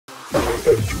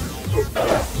entering the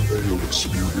Mayo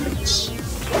experience.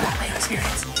 That Mayo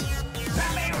experience.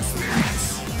 That Mayo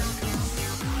experience.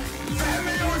 That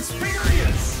Mayo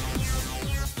experience.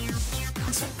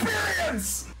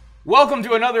 Experience. Welcome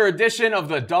to another edition of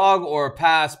the Dog or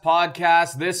Pass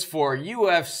podcast. This for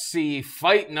UFC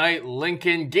Fight Night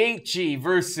Lincoln, Gaethje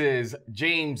versus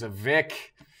James Vick.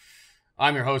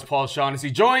 I'm your host, Paul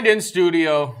Shaughnessy, joined in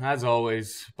studio, as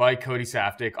always, by Cody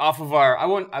Saftic. Off of our,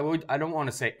 I don't want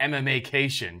to say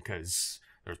MMA-cation, because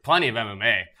there's plenty of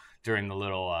MMA during the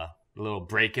little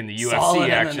break in the Solid UFC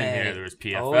action MMA. here. There was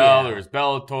PFL, Oh, yeah. there was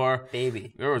Bellator,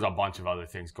 Baby. there was a bunch of other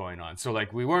things going on. So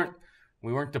like we weren't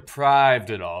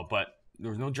deprived at all, but there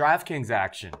was no DraftKings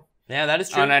action. Yeah, that is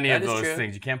true. On any That of is those true.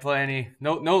 things. You can't play any,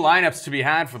 no lineups to be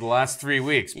had for the last 3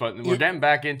 weeks, but we're getting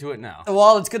back into it now.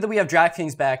 Well, it's good that we have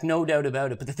DraftKings back, no doubt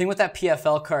about it. But the thing with that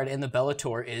PFL card and the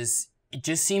Bellator is it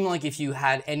just seemed like if you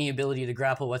had any ability to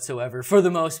grapple whatsoever, for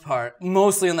the most part,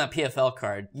 mostly on that PFL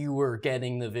card, you were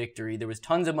getting the victory. There was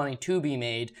tons of money to be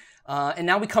made. And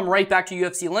now we come right back to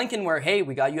UFC Lincoln where, hey,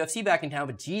 we got UFC back in town,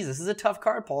 but geez, this is a tough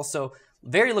card, Paul. So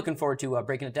very looking forward to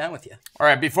breaking it down with you. All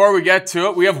right, before we get to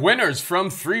it, we have winners from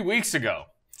 3 weeks ago.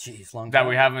 Jeez, long that time.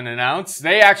 we haven't announced.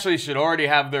 They actually should already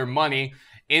have their money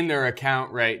in their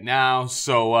account right now.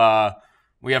 So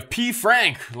we have P.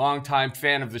 Frank, longtime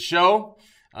fan of the show.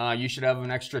 You should have an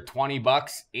extra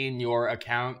 $20 in your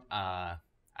account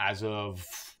as of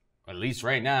at least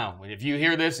right now. If you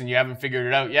hear this and you haven't figured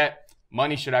it out yet,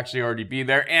 money should actually already be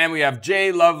there. And we have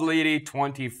J Lovelady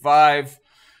 25.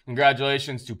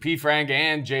 Congratulations to P. Frank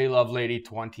and J Lovelady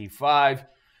 25.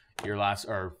 Your last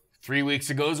 3 weeks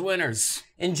ago's winners.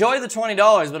 Enjoy the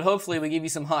 $20, but hopefully we give you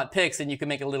some hot picks and you can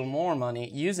make a little more money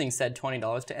using said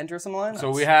 $20 to enter some lineups.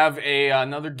 So we have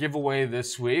another giveaway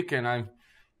this week, and I'm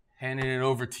handing it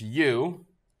over to you.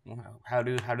 How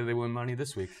do they win money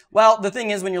this week? Well, the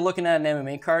thing is, when you're looking at an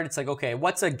MMA card, it's like, okay,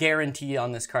 what's a guarantee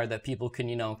on this card that people can,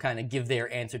 kind of give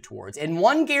their answer towards? And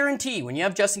one guarantee, when you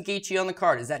have Justin Gaethje on the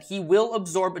card, is that he will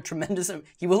absorb a tremendous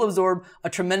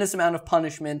amount of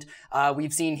punishment.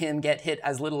 We've seen him get hit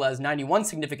as little as 91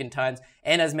 significant times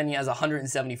and as many as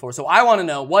 174. So I want to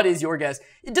know, what is your guess?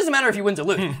 It doesn't matter if he wins or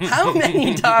loses. How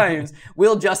many times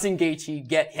will Justin Gaethje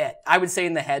get hit? I would say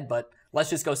in the head, but let's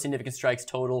just go significant strikes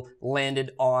total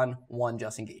landed on one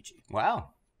Justin Gaethje.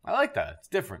 Wow. I like that. It's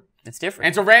different. It's different.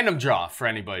 And it's a random draw for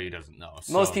anybody who doesn't know.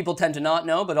 So. Most people tend to not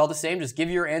know, but all the same, just give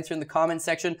your answer in the comment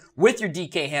section with your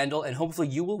DK handle, and hopefully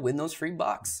you will win those free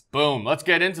bucks. Boom. Let's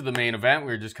get into the main event.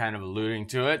 We were just kind of alluding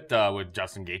to it with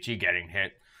Justin Gaethje getting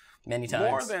hit many times.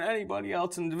 More than anybody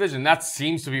else in the division. That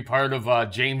seems to be part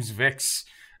of James Vick's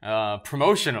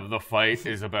promotion of the fight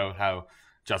is about how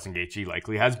Justin Gaethje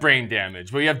likely has brain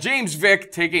damage. But you have James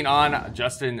Vick taking on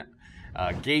Justin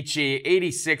Gaethje.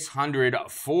 8,600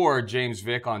 for James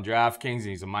Vick on DraftKings, and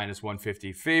he's a minus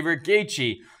 150 favorite.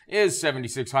 Gaethje is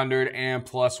 7,600 and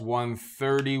plus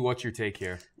 130. What's your take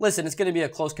here? Listen, it's going to be a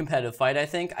close competitive fight, I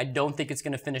think. I don't think it's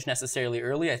going to finish necessarily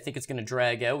early. I think it's going to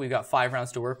drag out. We've got 5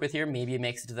 rounds to work with here. Maybe it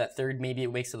makes it to that third. Maybe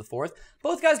it makes it to the fourth.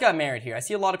 Both guys got married here. I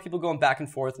see a lot of people going back and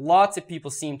forth. Lots of people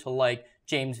seem to like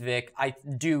James Vick. I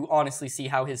do honestly see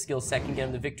how his skill set can get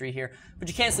him the victory here, but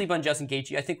you can't sleep on Justin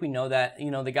Gaethje. I think we know that,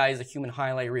 the guy is a human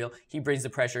highlight reel. He brings the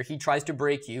pressure. He tries to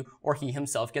break you, or he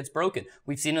himself gets broken.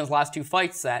 We've seen in his last 2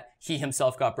 fights that he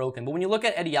himself got broken. But when you look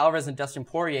at Eddie Alves and Dustin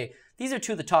Poirier, these are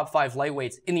 2 of the top 5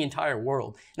 lightweights in the entire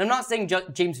world. And I'm not saying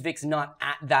James Vick's not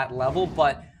at that level,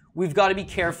 but we've got to be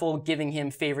careful giving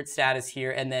him favorite status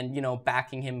here and then,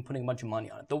 backing him and putting a bunch of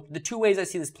money on it. The 2 ways I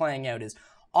see this playing out is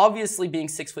obviously being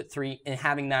 6'3" and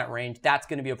having that range, that's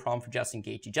going to be a problem for Justin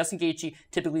Gaethje. Justin Gaethje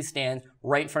typically stands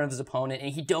right in front of his opponent,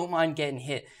 and he don't mind getting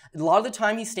hit. A lot of the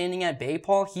time he's standing at bay,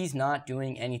 Paul, he's not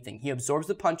doing anything. He absorbs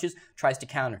the punches, tries to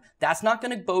counter. That's not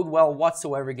going to bode well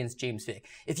whatsoever against James Vick.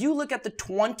 If you look at the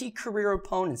 20 career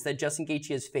opponents that Justin Gaethje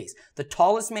has faced, the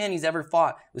tallest man he's ever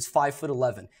fought was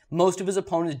 5'11". Most of his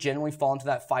opponents generally fall into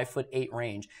that 5'8"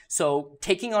 range. So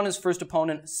taking on his first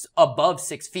opponent above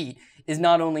 6 feet is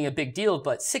not only a big deal,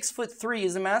 but 6'3"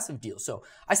 is a massive deal. So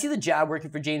I see the jab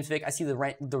working for James Vick. I see the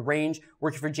range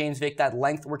working for James Vick, that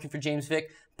length working for James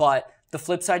Vick. But the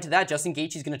flip side to that, Justin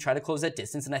Gaethje is going to try to close that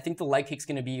distance, and I think the leg kick's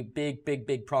going to be a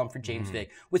big problem for James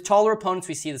Vick. With taller opponents,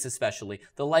 we see this especially.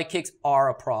 The leg kicks are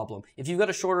a problem. If you've got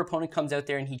a shorter opponent comes out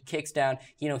there and he kicks down,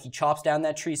 he chops down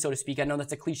that tree, so to speak. I know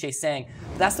that's a cliche saying,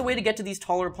 but that's the way to get to these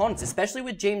taller opponents, especially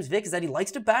with James Vick, is that he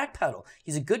likes to backpedal.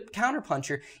 He's a good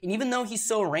counterpuncher, and even though he's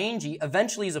so rangy,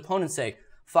 eventually his opponents say,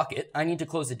 fuck it, I need to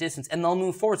close the distance, and they'll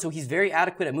move forward. So he's very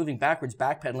adequate at moving backwards,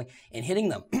 backpedaling, and hitting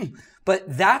them. But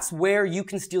that's where you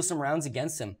can steal some rounds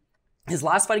against him. His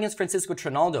last fight against Francisco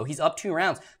Trinaldo, he's up 2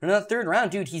 rounds. But in that 3rd round,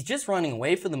 dude, he's just running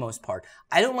away for the most part.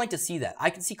 I don't like to see that.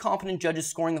 I can see competent judges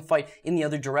scoring the fight in the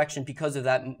other direction because of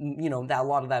that, that a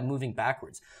lot of that moving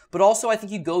backwards. But also, I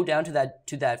think you go down to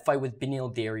that fight with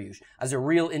Beneil Dariush as a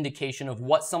real indication of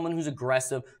what someone who's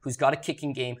aggressive, who's got a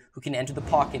kicking game, who can enter the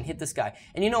pocket and hit this guy.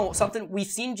 And something, we've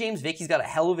seen James Vick, he's got a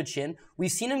hell of a chin.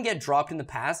 We've seen him get dropped in the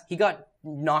past. He got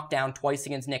knocked down twice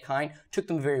against Nick Hine, took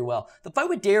them very well. The fight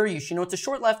with Dariush, it's a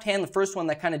short left hand, the first one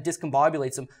that kind of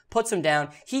discombobulates him, puts him down.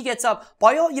 He gets up.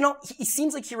 By all, he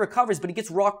seems like he recovers, but he gets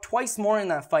rocked twice more in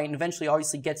that fight and eventually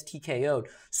obviously gets TKO'd.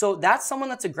 So that's someone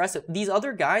that's aggressive. These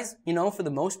other guys, for the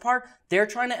most part, they're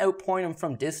trying to outpoint him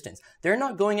from distance. They're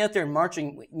not going out there and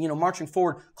marching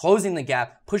forward, closing the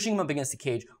gap, pushing him up against the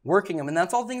cage, working him, and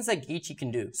that's all things that Gaethje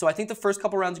can do. So I think the first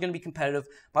couple rounds are going to be competitive.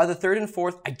 By the 3rd and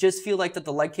 4th, I just feel like that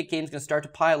the leg kick game is going to start to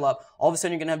pile up. All of a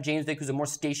sudden, you're going to have James Vick, who's a more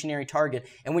stationary target.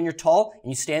 And when you're tall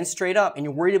and you stand straight up and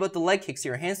you're worried about the leg kicks, so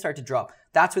your hands start to drop,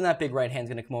 that's when that big right hand's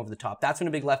going to come over the top. That's when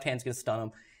a big left hand's going to stun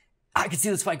him. I could see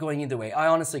this fight going either way. I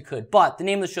honestly could. But the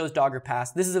name of the show is Dog or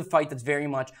Pass. This is a fight that's very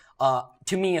much,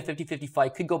 to me, a 50-50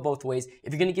 fight. Could go both ways.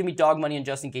 If you're going to give me dog money on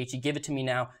Justin Gaethje, give it to me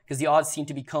now, because the odds seem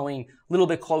to be going a little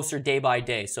bit closer day by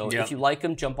day. So if you like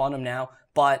him, jump on him now.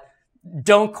 But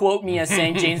don't quote me as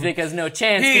saying James Vick has no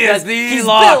chance,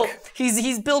 because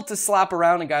he's built to slap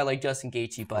around a guy like Justin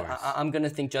Gaethje. But I'm going to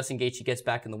think Justin Gaethje gets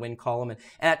back in the win column. And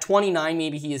at 29,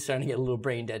 maybe he is starting to get a little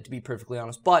brain dead, to be perfectly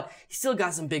honest. But he's still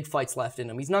got some big fights left in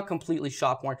him. He's not completely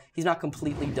shop-worn. He's not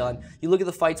completely done. You look at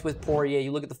the fights with Poirier.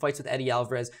 You look at the fights with Eddie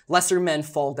Alvarez. Lesser men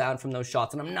fall down from those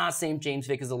shots. And I'm not saying James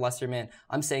Vick is a lesser man.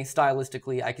 I'm saying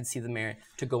stylistically, I can see the merit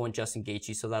to go in Justin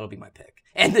Gaethje. So that'll be my pick.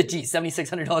 And the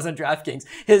 $7,600 on DraftKings.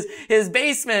 His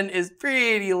basement is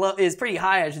pretty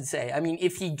high, I should say. I mean,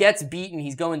 if he gets beaten,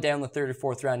 he's going down the 3rd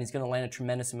or 4th round. He's going to land a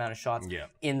tremendous amount of shots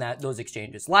in those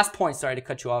exchanges. Last point, sorry to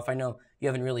cut you off. I know you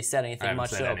haven't really said anything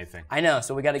much. Anything. I know,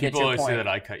 so we got to get your point. People always say that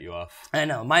I cut you off. I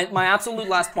know. My absolute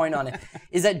last point on it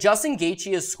is that Justin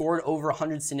Gaethje has scored over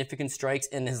 100 significant strikes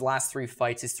in his last 3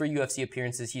 fights. His 3 UFC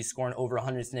appearances, he's scored over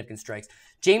 100 significant strikes.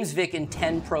 James Vick in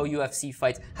 10 pro UFC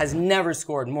fights has never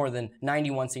scored more than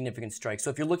 91 significant strikes. So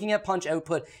if you're looking at punch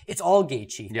output, it's all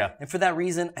Gaethje. Yeah. And for that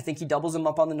reason, I think he doubles him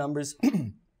up on the numbers.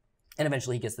 And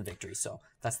eventually he gets the victory. So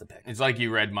that's the pick. It's like you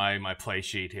read my play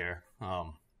sheet here.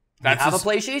 That's you have a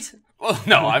play sheet? Well,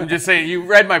 no, I'm just saying you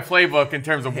read my playbook in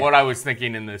terms of what I was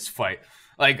thinking in this fight.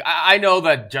 Like, I know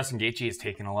that Justin Gaethje has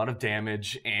taken a lot of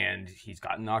damage and he's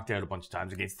gotten knocked out a bunch of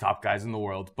times against the top guys in the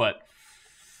world, but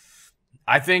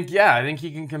I think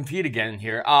he can compete again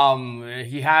here.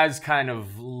 He has kind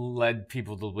of led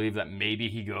people to believe that maybe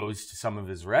he goes to some of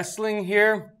his wrestling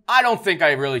here. I don't think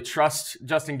I really trust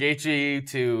Justin Gaethje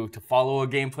to follow a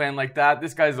game plan like that.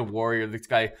 This guy's a warrior. This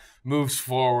guy moves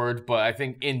forward, but I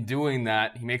think in doing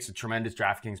that, he makes a tremendous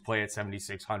DraftKings play at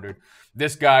 7,600.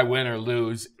 This guy, win or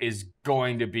lose, is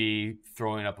going to be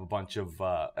throwing up a bunch of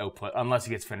output unless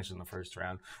he gets finished in the first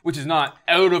round, which is not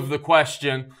out of the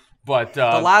question. But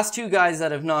the last 2 guys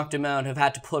that have knocked him out have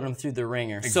had to put him through the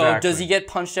ringer. Exactly. So does he get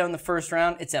punched out in the first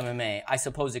round? It's MMA. I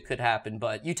suppose it could happen.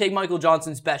 But you take Michael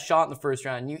Johnson's best shot in the first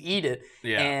round, and you eat it,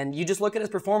 and you just look at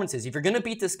his performances. If you're going to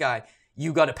beat this guy,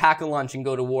 you got to pack a lunch and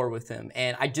go to war with him.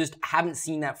 And I just haven't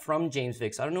seen that from James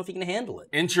Vick, so I don't know if he can handle it.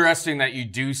 Interesting that you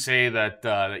do say that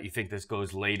that you think this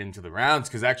goes late into the rounds,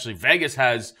 because actually Vegas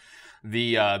has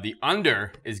the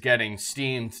under is getting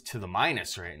steamed to the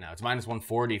minus right now. It's minus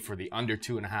 140 for the under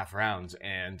 2.5 rounds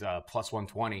and plus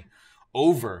 120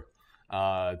 over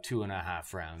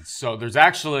 2.5 rounds. So there's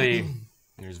actually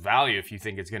there's value if you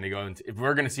think it's going to go into, if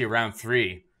we're going to see a round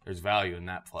 3. There's value in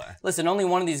that play. Listen, only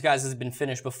one of these guys has been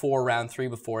finished before round 3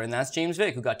 before, and that's James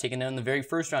Vick, who got taken down in the very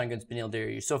first round against Beneil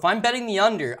Dariush. So if I'm betting the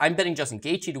under, I'm betting Justin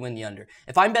Gaethje to win the under.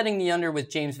 If I'm betting the under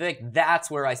with James Vick, that's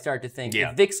where I start to think,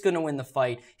 if Vick's going to win the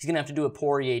fight, he's going to have to do what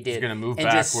Poirier did. He's going to move and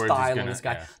backwards, just style on this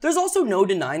guy. Yeah. There's also no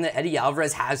denying that Eddie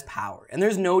Alvarez has power, and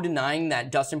there's no denying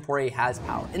that Dustin Poirier has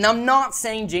power. And I'm not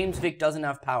saying James Vick doesn't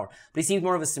have power, but he seems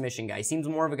more of a submission guy. He seems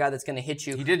more of a guy that's going to hit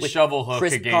you. He did with shovel hook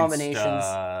crisp against combinations.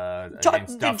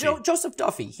 Against Duffy. Joseph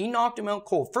Duffy. He knocked him out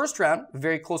cold. First round,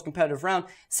 very close competitive round.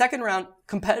 Second round,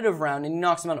 competitive round, and he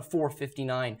knocks him out at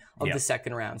 4:59 of the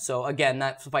second round. So again,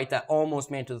 that fight that almost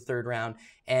made it to the third round.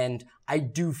 And I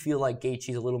do feel like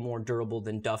Gaethje's a little more durable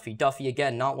than Duffy. Duffy,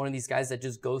 again, not one of these guys that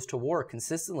just goes to war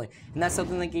consistently. And that's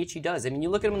something that Gaethje does. I mean, you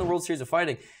look at him in the World Series of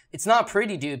Fighting, it's not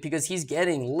pretty, dude, because he's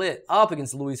getting lit up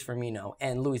against Luis Firmino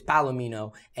and Luis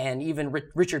Palomino, and even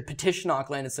Richard Petishnock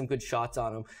landed some good shots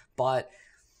on him. But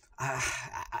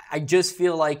I just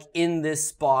feel like in this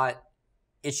spot,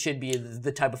 it should be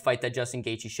the type of fight that Justin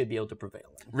Gaethje should be able to prevail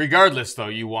in. Regardless, though,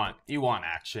 you want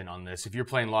action on this. If you're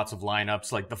playing lots of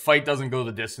lineups, like the fight doesn't go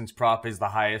the distance prop is the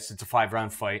highest. It's a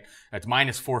 5-round fight. It's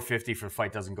minus 450 for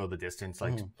fight doesn't go the distance.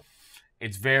 Like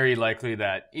it's very likely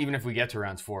that even if we get to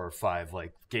rounds 4 or 5,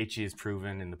 like Gaethje has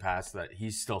proven in the past that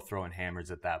he's still throwing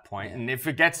hammers at that point. And if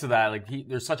it gets to that, like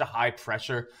there's such a high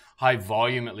pressure, high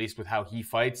volume, at least with how he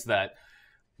fights, that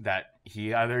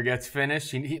he either gets finished.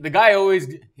 The guy always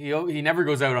he never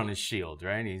goes out on his shield,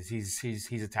 right?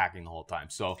 He's attacking the whole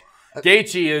time. So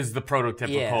Gaethje is the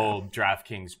prototypical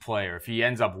DraftKings player. If he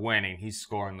ends up winning, he's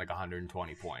scoring like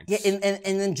 120 points. Yeah,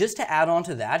 and then just to add on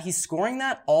to that, he's scoring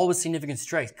that all with significant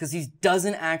strikes because he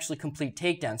doesn't actually complete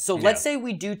takedowns. So let's say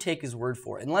we do take his word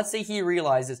for it, and let's say he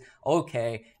realizes,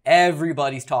 okay,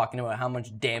 everybody's talking about how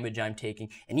much damage I'm taking,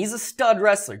 and he's a stud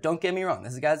wrestler. Don't get me wrong.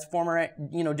 This guy's a former,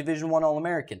 Division I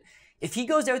All-American. If he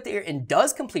goes out there and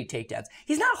does complete takedowns,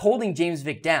 he's not holding James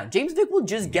Vick down. James Vick will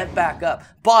just get back up,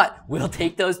 but we'll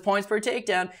take those points per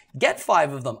takedown, get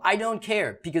 5 of them. I don't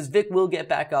care because Vick will get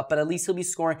back up, but at least he'll be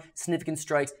scoring significant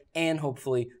strikes and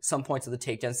hopefully some points of the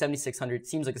takedown. 7,600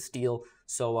 seems like a steal,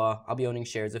 so I'll be owning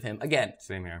shares of him. Again,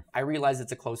 same here. I realize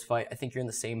it's a close fight. I think you're in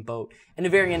the same boat, and a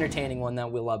very entertaining one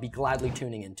that we'll be gladly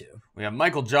tuning into. We have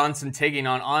Michael Johnson taking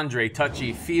on Andre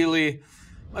Touchy Fili.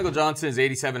 Michael Johnson is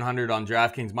 8,700 on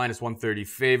DraftKings, minus 130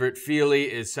 favorite. Fili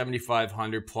is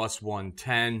 7,500 plus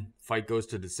 110. Fight goes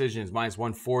to decisions, minus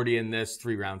 140 in this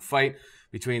 3-round fight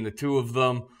between the two of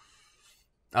them.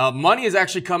 Money is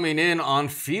actually coming in on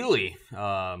Fili,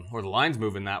 or the line's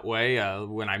moving that way.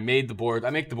 When I made the board, I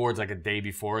make the boards like a day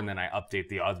before, and then I update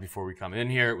the odds before we come in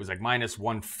here. It was like minus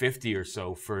 150 or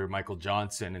so for Michael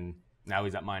Johnson, and now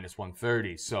he's at minus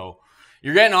 130. So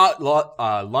you're getting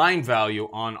line value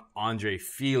on Andre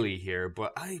Fili here,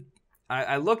 but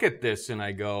I look at this and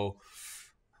I go,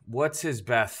 what's his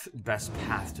best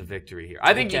path to victory here?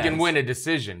 I think he can win a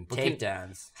decision. But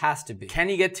Takedowns. Has to be. Can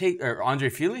he get Andre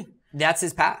Fili? That's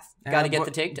his path. Got to get the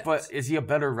takedowns. But is he a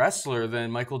better wrestler than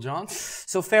Michael Johnson?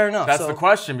 So fair enough. That's the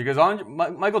question, because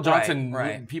Michael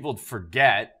Johnson, people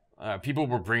forget. People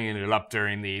were bringing it up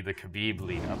during the Khabib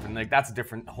lead up, and like that's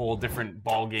a whole different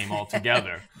ball game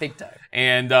altogether. Big time.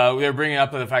 And they were bringing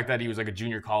up the fact that he was like a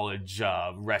junior college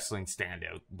wrestling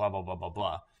standout. Blah blah blah blah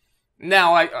blah.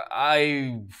 Now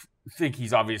I think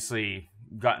he's obviously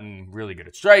gotten really good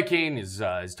at striking. His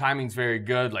timing's very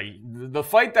good. Like the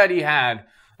fight that he had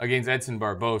against Edson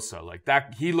Barbosa, like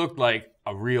that, he looked like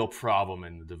a real problem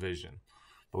in the division.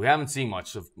 But we haven't seen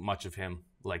much of him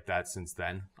like that since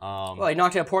then. Well, he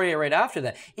knocked out Poirier right after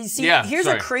that. Here's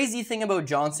a crazy thing about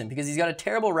Johnson, because he's got a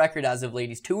terrible record as of late.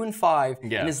 He's 2-5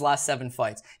 in his last 7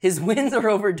 fights. His wins are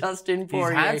over Dustin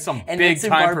Poirier. He's had some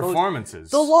big-time performances.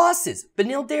 The losses: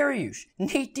 Beneil Dariush,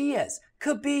 Nate Diaz,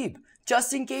 Khabib,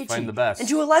 Justin Gaethje, find the best. And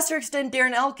to a lesser extent,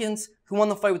 Darren Elkins, who won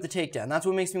the fight with the takedown. That's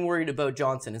what makes me worried about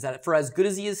Johnson, is that for as good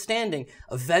as he is standing,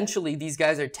 eventually these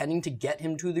guys are tending to get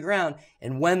him to the ground,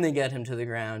 and when they get him to the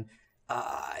ground,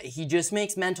 he just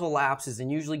makes mental lapses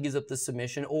and usually gives up the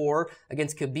submission, or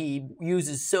against Khabib,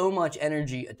 uses so much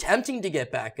energy attempting to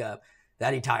get back up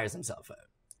that he tires himself out.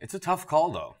 It's a tough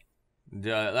call, though.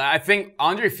 I think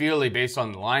Andre Fili, based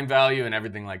on the line value and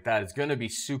everything like that, is going to be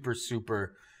super,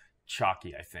 super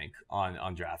chalky, I think,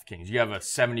 on DraftKings. You have a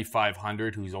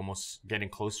 7,500 who's almost getting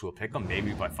close to a pick'em.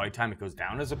 Maybe by fight time it goes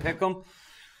down as a pick'em.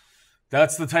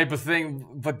 That's the type of thing.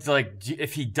 But like,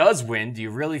 if he does win, do you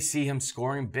really see him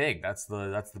scoring big? That's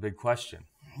the big question.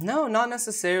 No, not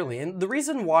necessarily. And the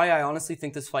reason why I honestly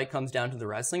think this fight comes down to the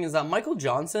wrestling is that Michael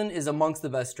Johnson is amongst the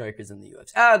best strikers in the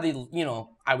UFC.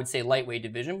 I would say lightweight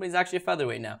division, but he's actually a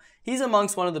featherweight now. He's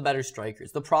amongst one of the better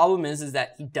strikers. The problem is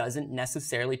that he doesn't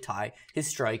necessarily tie his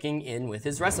striking in with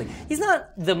his wrestling. He's not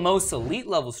the most elite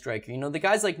level striker. The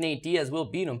guys like Nate Diaz will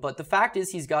beat him, but the fact is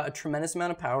he's got a tremendous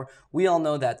amount of power. We all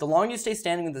know that. The longer you stay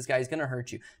standing with this guy, he's going to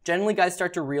hurt you. Generally, guys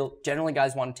start to reel. Generally,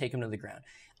 guys want to take him to the ground.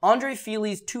 Andre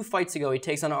Fili's 2 fights ago, he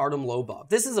takes on Artem Lobov.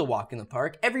 This is a walk in the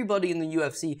park. Everybody in the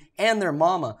UFC and their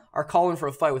mama are calling for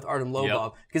a fight with Artem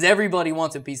Lobov because everybody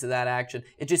wants a piece of that action.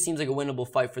 It just seems like a winnable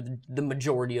fight for the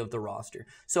majority of the roster.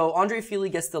 So Andre Fili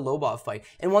gets the Lobov fight.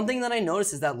 And one thing that I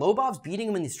noticed is that Lobov's beating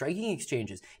him in the striking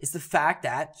exchanges. It's the fact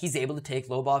that he's able to take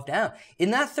Lobov down.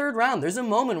 In that 3rd round, there's a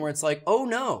moment where it's like, oh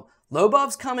no,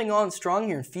 Lobov's coming on strong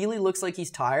here, and Fili looks like he's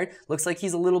tired, looks like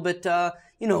he's a little bit,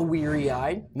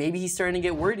 weary-eyed. Maybe he's starting to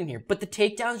get worried in here. But the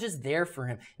takedown's just there for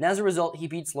him. And as a result, he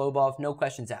beats Lobov, no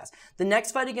questions asked. The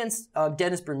next fight against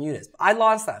Dennis Bermudez, I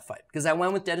lost that fight because I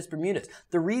went with Dennis Bermudez.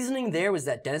 The reasoning there was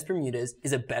that Dennis Bermudez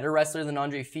is a better wrestler than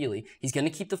Andre Fili. He's going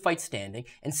to keep the fight standing.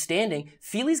 And standing,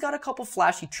 Fili's got a couple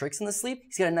flashy tricks in the sleeve.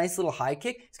 He's got a nice little high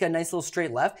kick. He's got a nice little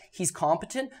straight left. He's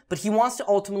competent, but he wants to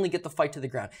ultimately get the fight to the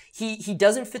ground. He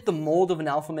doesn't fit the mold of an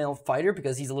alpha male fighter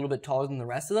because he's a little bit taller than the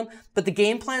rest of them, but the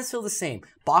game plan's still the same.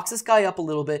 Box this guy up a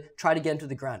little bit, try to get him to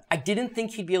the ground. I didn't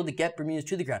think he'd be able to get Bermudez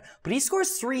to the ground, but he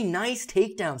scores 3 nice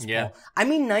takedowns, Paul. I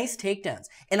mean nice takedowns.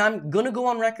 And I'm going to go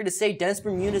on record to say Dennis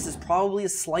Bermudez is probably a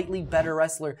slightly better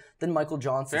wrestler than Michael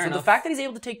Johnson. Fair enough. The fact that he's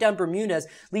able to take down Bermudez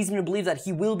leads me to believe that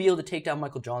he will be able to take down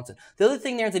Michael Johnson. The other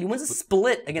thing there is that he wins a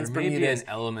split against Bermudez. There may be an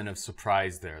element of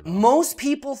surprise there, though. Most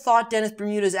people thought Dennis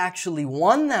Bermudez actually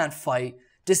won that fight,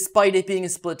 despite it being a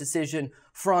split decision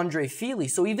for Andre Fili.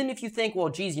 So even if you think, well,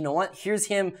 geez, you know what? Here's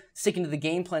him sticking to the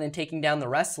game plan and taking down the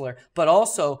wrestler. But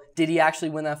also, did he actually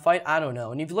win that fight? I don't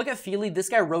know. And if you look at Fili, this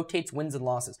guy rotates wins and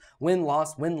losses. Win,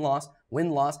 loss, win, loss,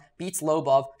 win, loss. Beats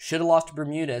Lobov. Should have lost to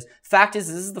Bermudez. Fact is,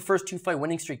 this is the first 2-fight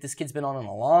winning streak this kid's been on in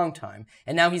a long time.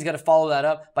 And now he's got to follow that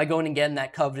up by going and getting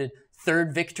that coveted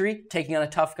 3rd victory, taking on a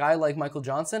tough guy like Michael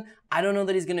Johnson. I don't know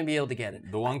that he's going to be able to get it.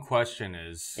 The one question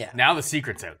is, now the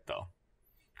secret's out, though.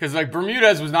 Because,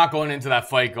 Bermudez was not going into that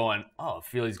fight going, oh,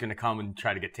 Fili's going to come and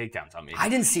try to get takedowns on me. I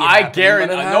didn't see it I happen,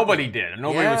 guarantee but it nobody happened. did.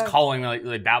 Nobody was calling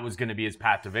like that was going to be his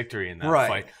path to victory in that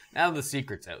fight. Now the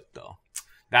secret's out, though.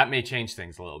 That may change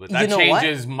things a little bit. That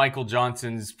changes Michael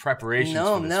Johnson's preparations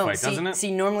for this fight, doesn't it?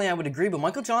 See, normally I would agree, but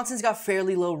Michael Johnson's got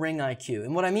fairly low ring IQ.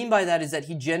 And what I mean by that is that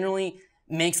he generally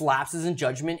makes lapses in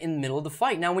judgment in the middle of the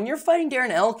fight. Now, when you're fighting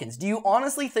Darren Elkins, do you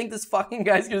honestly think this fucking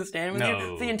guy's gonna stand with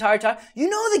you the entire time? You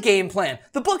know the game plan.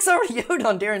 The book's already out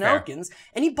on Darren Elkins,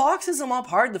 and he boxes him up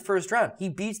hard the first round. He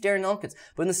beats Darren Elkins.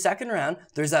 But in the second round,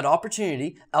 there's that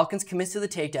opportunity. Elkins commits to the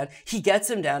takedown. He gets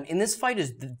him down, and this fight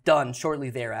is done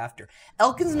shortly thereafter.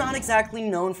 Elkins not exactly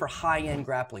known for high-end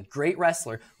grappling. Great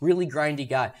wrestler, really grindy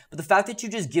guy. But the fact that you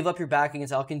just give up your back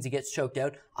against Elkins, he gets choked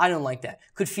out, I don't like that.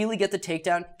 Could Fili get the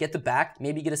takedown, get the back,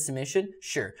 maybe get a submission?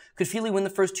 Sure. Could Fili win the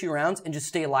first 2 rounds and just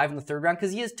stay alive in the 3rd round?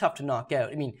 Because he is tough to knock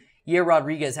out. I mean, Yair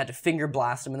Rodriguez had to finger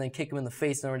blast him and then kick him in the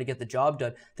face in order to get the job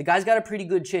done. The guy's got a pretty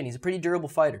good chin. He's a pretty durable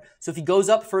fighter. So if he goes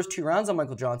up first 2 rounds on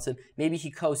Michael Johnson, maybe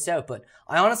he coasts out. But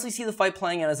I honestly see the fight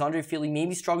playing out as Andre Fili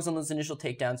maybe struggles on those initial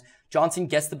takedowns. Johnson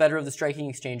gets the better of the striking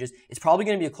exchanges. It's probably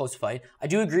going to be a close fight. I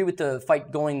do agree with the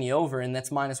fight going the over, and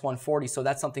that's minus 140, so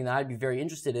that's something that I'd be very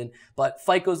interested in. But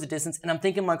fight goes the distance, and I'm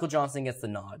thinking Michael Johnson gets the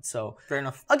nod. So fair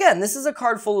enough. Again, this is a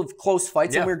card full of close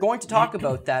fights, and we're going to talk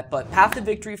about that. But path to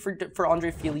victory for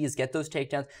Andre Fili is get those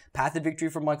takedowns. Path to victory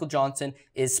for Michael Johnson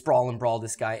is sprawl and brawl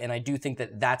this guy, and I do think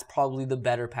that that's probably the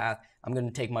better path. I'm going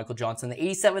to take Michael Johnson. The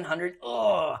 8,700,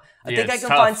 I think I can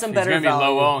find some better value. He's going to be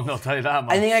low owned, I'll tell you that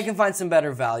much. I think I can find some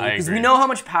better value because we know how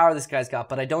much power this guy's got,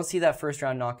 but I don't see that first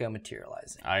round knockout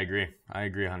materializing. I agree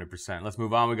 100%. Let's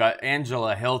move on. We got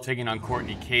Angela Hill taking on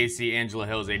Courtney Casey. Angela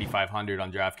Hill is 8,500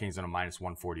 on DraftKings on a minus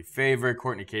 140 favorite.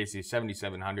 Courtney Casey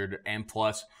 7,700 and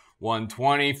plus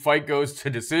 120. Fight goes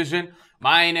to decision,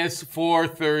 minus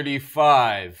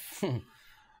 435.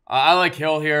 I like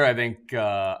Hill here. I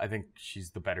think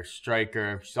she's the better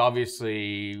striker. She's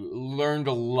obviously learned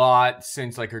a lot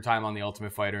since her time on The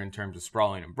Ultimate Fighter in terms of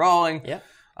sprawling and brawling. Yeah.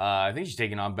 I think she's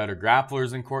taking on better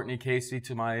grapplers than Courtney Casey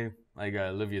to my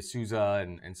Olivia Souza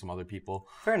and some other people.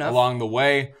 Fair enough. Along the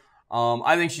way.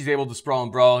 I think she's able to sprawl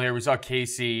and brawl here. We saw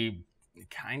Casey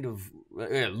kind of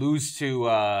lose to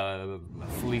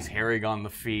Felice Herrig on the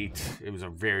feet. It was a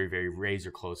very, very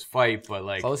razor close fight,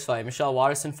 but close fight. Michelle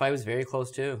Watterson fight was very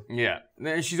close too. Yeah,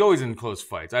 she's always in close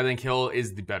fights. I think Hill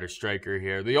is the better striker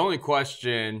here. The only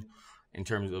question in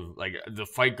terms of the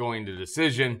fight going to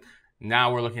decision,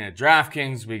 now we're looking at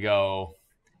DraftKings. We go,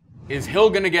 is Hill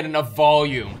going to get enough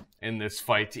volume in this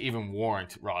fight to even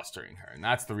warrant rostering her? And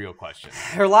that's the real question.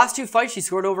 Her last 2 fights, she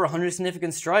scored over 100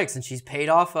 significant strikes, and she's paid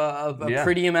off a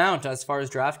pretty amount as far as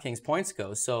DraftKings points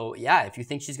go. So, yeah, if you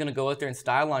think she's going to go out there and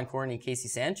style on Courtney Casey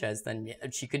Sanchez, then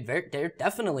she could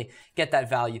definitely get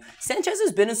that value. Sanchez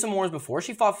has been in some wars before.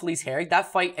 She fought Felice Herrig.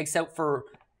 That fight, except for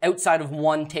outside of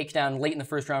one takedown late in the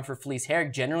first round for Felice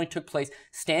Herrig, generally took place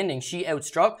standing. She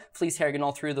outstruck Felice Herrig in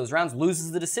all 3 of those rounds,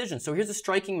 loses the decision. So here's a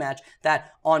striking match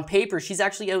that on paper, she's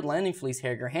actually outlanding Felice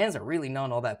Herrig. Her hands are really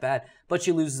not all that bad, but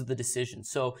she loses the decision.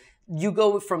 So you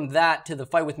go from that to the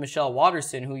fight with Michelle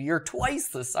Watterson, who you're twice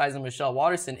the size of Michelle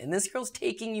Watterson, and this girl's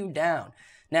taking you down.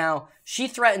 Now, she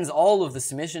threatens all of the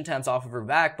submission attempts off of her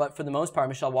back, but for the most part,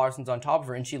 Michelle Waterson's on top of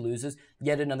her, and she loses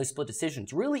yet another split decision.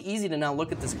 It's really easy to now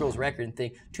look at this girl's record and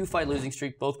think 2-fight losing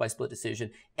streak, both by split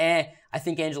decision. I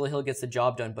think Angela Hill gets the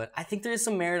job done, but I think there is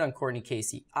some merit on Courtney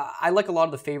Casey. I like a lot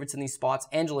of the favorites in these spots.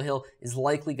 Angela Hill is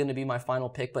likely going to be my final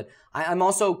pick, but I'm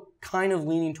also kind of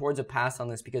leaning towards a pass on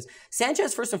this because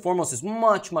Sanchez, first and foremost, is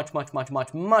much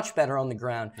better on the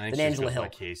ground than Angela Hill. By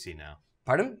Casey now.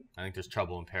 Pardon? I think there's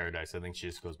trouble in paradise. I think she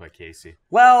just goes by Casey.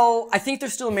 Well, I think they're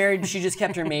still married, but she just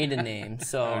kept her maiden name.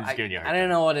 So I don't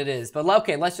know what it is. But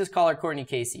okay, let's just call her Courtney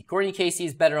Casey. Courtney Casey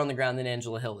is better on the ground than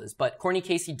Angela Hill is. But Courtney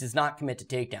Casey does not commit to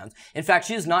takedowns. In fact,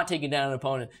 she has not taken down an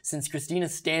opponent since Christina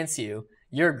Stanciu.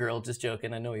 Your girl, just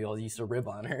joking. I know you all used to rib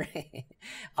on her.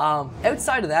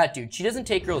 Outside of that, dude, she doesn't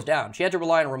take girls down. She had to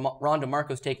rely on Ronda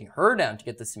Marcos taking her down to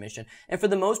get the submission. And for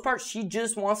the most part, she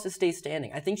just wants to stay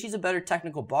standing. I think she's a better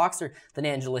technical boxer than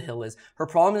Angela Hill is. Her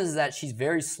problem is that she's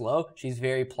very slow, she's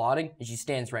very plodding, and she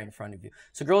stands right in front of you.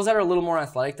 So girls that are a little more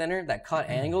athletic than her, that cut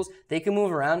angles, they can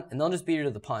move around and they'll just beat her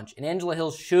to the punch. And Angela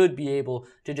Hill should be able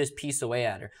to just piece away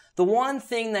at her. The one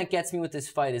thing that gets me with this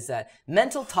fight is that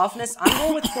mental toughness, I'm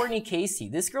going with Courtney Casey.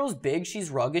 This girl's big,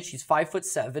 she's rugged, she's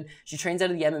 5'7". She trains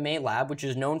out of the MMA lab, which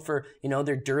is known for,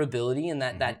 their durability and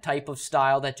that type of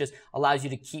style that just allows you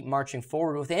to keep marching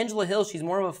forward. With Angela Hill, she's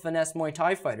more of a finesse Muay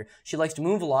Thai fighter. She likes to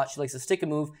move a lot, she likes to stick a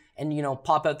move and,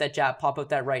 pop out that jab, pop out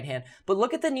that right hand. But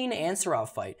look at the Nina Ansarov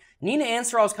fight. Nina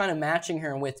Ansarov's kind of matching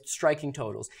her with striking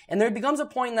totals. And there becomes a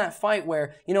point in that fight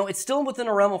where, it's still within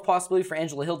a realm of possibility for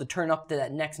Angela Hill to turn up to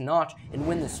that next notch and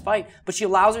win this fight, but she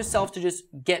allows herself to just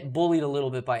get bullied a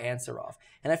little bit by Ansarov.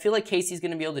 And I feel like Casey's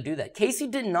going to be able to do that. Casey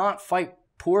did not fight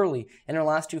poorly in her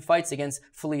last 2 fights against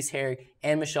Felice Herrig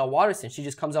and Michelle Waterson. She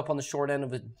just comes up on the short end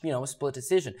of a split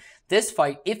decision. This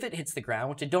fight, if it hits the ground,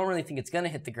 which I don't really think it's going to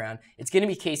hit the ground, it's going to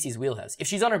be Casey's wheelhouse. If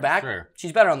she's on her back,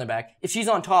 she's better on their back. If she's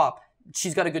on top,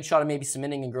 she's got a good shot of maybe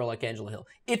submitting a girl like Angela Hill.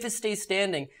 If it stays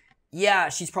standing, yeah,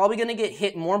 she's probably going to get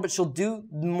hit more, but she'll do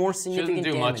more significant damage.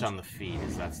 She doesn't do much on the feet,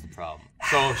 that's the problem.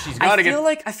 So she's got to get...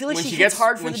 I feel like she hits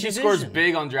hard for the division. When she scores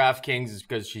big on DraftKings, it's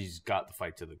because she's got the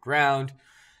fight to the ground,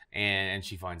 and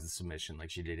she finds the submission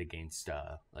like she did against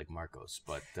Marcos.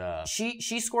 But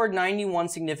she scored 91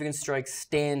 significant strikes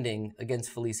standing against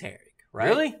Felice Herrig. Right?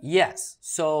 Really? Yes.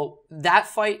 So that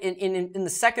fight, in the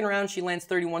second round, she lands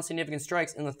 31 significant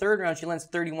strikes. In the third round, she lands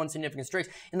 31 significant strikes.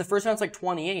 In the first round, it's like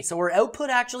 28. So her output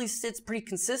actually sits pretty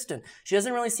consistent. She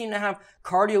doesn't really seem to have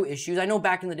cardio issues. I know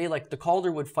back in the day, like the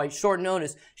Calderwood fight, short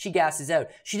notice, she gasses out.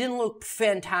 She didn't look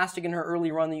fantastic in her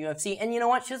early run in the UFC. And you know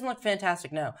what? She doesn't look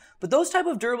fantastic now. But those type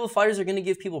of durable fighters are going to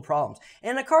give people problems.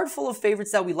 And in a card full of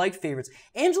favorites that we like favorites,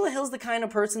 Angela Hill's the kind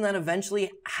of person that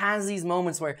eventually has these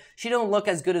moments where she don't look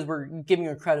as good as we're giving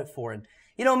her credit for. And,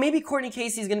 maybe Courtney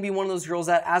Casey is going to be one of those girls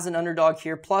that, as an underdog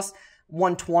here, plus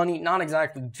 120, not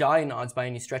exactly giant odds by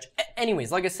any stretch.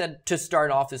 Anyways, like I said, to start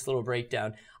off this little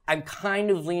breakdown, I'm kind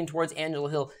of leaning towards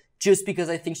Angela Hill just because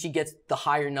I think she gets the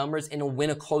higher numbers and will win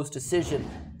a close decision.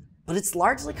 But it's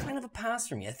largely kind of a pass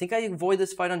for me. I think I avoid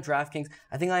this fight on DraftKings.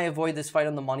 I think I avoid this fight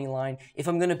on the money line. If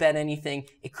I'm going to bet anything,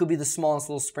 it could be the smallest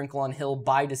little sprinkle on Hill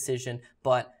by decision,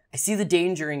 but I see the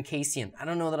danger in Casey, and I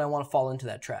don't know that I want to fall into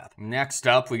that trap. Next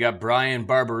up, we got Brian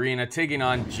Barberena taking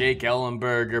on Jake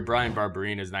Ellenberger. Brian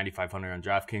Barberena is 9,500 on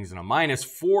DraftKings and a minus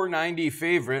 490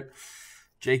 favorite.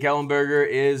 Jake Ellenberger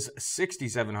is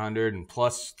 6,700 and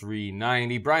plus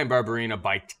 390. Brian Barberena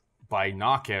by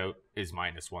knockout is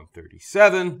minus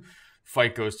 137.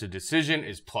 Fight goes to decision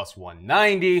is plus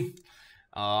 190.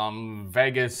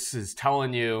 Vegas is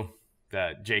telling you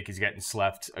that Jake is getting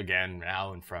slept again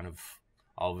now in front of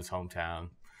all of his hometown.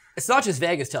 It's not just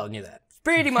Vegas telling you that. It's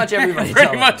pretty much everybody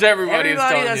everybody is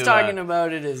telling you that's talking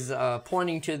about it is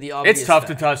pointing to the obvious It's tough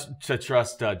fact. to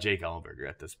trust Jake Ellenberger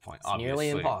at this point. It's nearly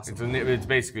impossible. It's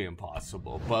basically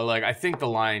impossible. But I think the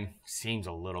line seems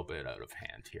a little bit out of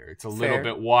hand here. It's a little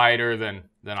bit wider than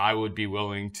I would be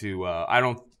willing to.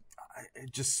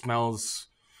 It just smells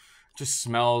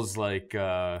like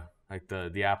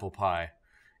the apple pie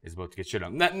is about to get shit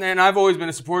on. And I've always been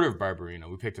a supporter of Barberena.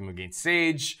 We picked him against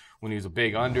Sage when he was a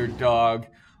big underdog.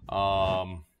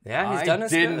 Yeah, he's done us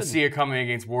good. I didn't see it coming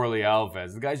against Warley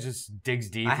Alves. The guy just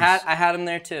digs deep. I had him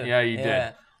there too. Yeah, you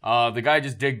did. The guy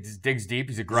just digs deep.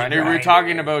 He's a grinder. We were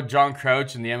talking about John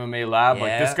Crouch in the MMA lab. Yeah.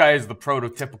 Like, this guy is the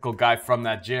prototypical guy from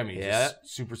that gym. He's just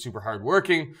super, super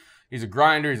hardworking. He's a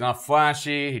grinder. He's not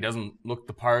flashy. He doesn't look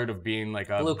the part of being like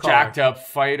a jacked up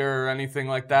fighter or anything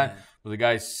like that. Yeah. But the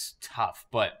guy's tough.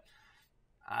 But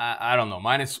I don't know.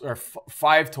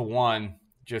 5 to 1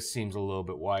 just seems a little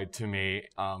bit wide to me.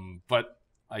 But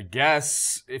I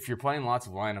guess if you're playing lots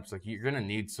of lineups, like you're gonna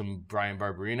need some Brian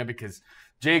Barberena because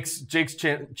Jake's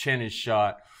chin is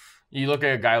shot. You look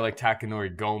at a guy like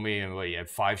Takanori Gomi, and he had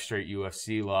 5 straight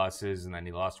UFC losses, and then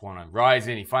he lost one on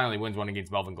Ryzen. He finally wins one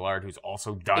against Melvin Gillard, who's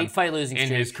also done 8-fight losing in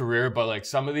streak. his career. But like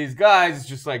some of these guys, it's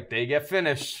just like they get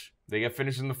finished. They get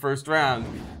finished in the first round.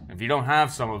 If you don't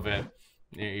have some of it,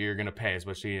 you're gonna pay,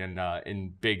 especially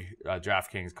in big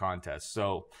DraftKings contests.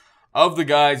 So, of the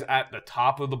guys at the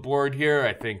top of the board here,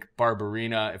 I think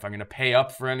Barberena. If I'm gonna pay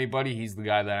up for anybody, he's the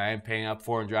guy that I am paying up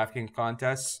for in DraftKings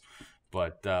contests.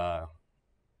 But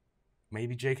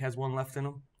maybe Jake has one left in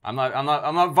him. I'm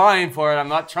not vying for it. I'm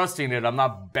not trusting it. I'm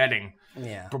not betting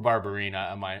for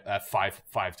Barberena at 5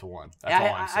 to 1. That's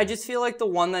all I'm saying. I just feel like the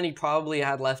one that he probably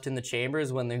had left in the chamber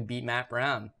is when they beat Matt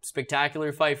Brown.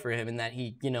 Spectacular fight for him in that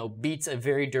he, beats a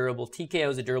very durable TKO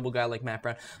is a durable guy like Matt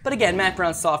Brown. But again, Matt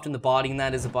Brown's soft in the body, and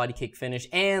that is a body kick finish.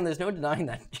 And there's no denying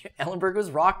that Ellenberger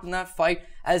was rocked in that fight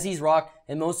as he's rocked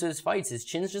in most of his fights. His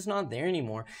chin's just not there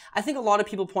anymore. I think a lot of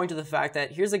people point to the fact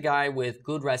that here's a guy with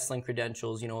good wrestling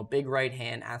credentials, a big right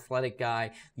hand, athletic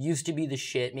guy, used to be the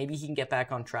shit. Maybe he can get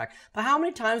back on track. But how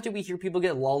many times do we hear people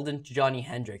get lulled into Johnny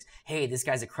Hendricks? Hey, this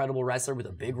guy's a credible wrestler with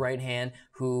a big right hand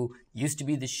who used to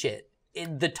be the shit.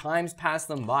 The times pass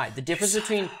them by. The difference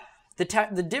between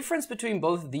the difference between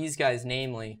both of these guys,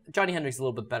 namely, Johnny Hendricks is a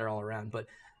little bit better all around, but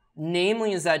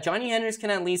namely is that Johnny Hendricks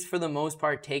can at least for the most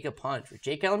part take a punch.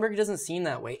 Jake Ellenberger doesn't seem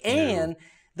that way. And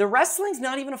the wrestling's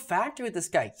not even a factor with this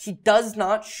guy. He does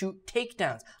not shoot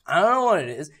takedowns. I don't know what it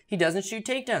is. He doesn't shoot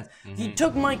takedowns. He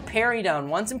took Mike Perry down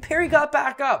once, and Perry got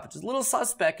back up, which is a little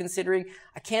suspect considering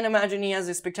I can't imagine he has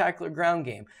a spectacular ground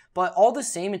game. But all the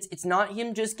same, it's not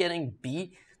him just getting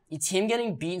beat. It's him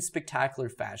getting beat in spectacular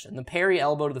fashion. The Perry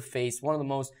elbow to the face, one of the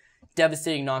most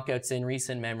devastating knockouts in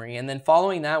recent memory. And then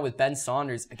following that with Ben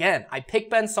Saunders. Again, I picked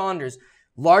Ben Saunders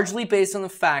largely based on the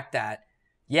fact that,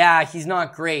 he's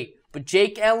not great, but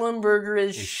Jake Ellenberger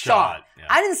is shot. Yeah.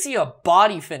 I didn't see a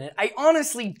body finish. I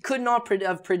honestly could not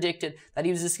have predicted that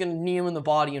he was just going to knee him in the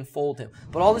body and fold him.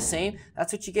 But all the same,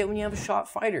 that's what you get when you have a shot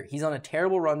fighter. He's on a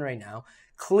terrible run right now.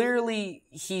 Clearly,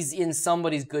 he's in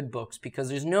somebody's good books because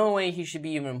there's no way he should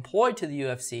be even employed to the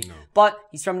UFC. No. But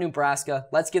he's from Nebraska.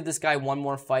 Let's give this guy one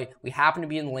more fight. We happen to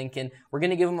be in Lincoln. We're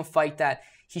going to give him a fight that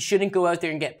he shouldn't go out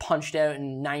there and get punched out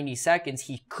in 90 seconds.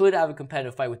 He could have a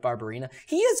competitive fight with Barberena.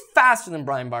 He is faster than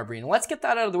Brian Barberena. Let's get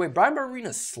that out of the way. Brian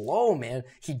Barberena's slow, man.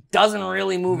 He doesn't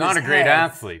really move his head. Not a great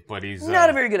athlete, but he's... Not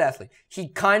a very good athlete. He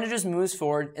kind of just moves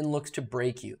forward and looks to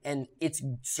break you. And it's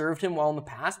served him well in the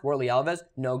past. Warley Alves,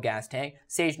 no gas tank.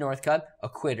 Sage Northcutt, a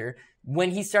quitter.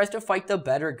 When he starts to fight the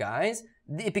better guys,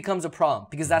 it becomes a problem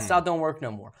because that style don't work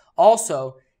no more.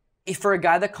 Also, if for a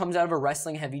guy that comes out of a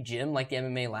wrestling-heavy gym like the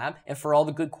MMA Lab, and for all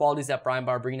the good qualities that Brian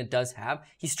Barberena does have,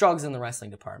 he struggles in the wrestling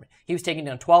department. He was taken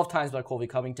down 12 times by Colby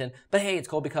Covington, but hey, it's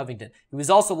Colby Covington. He was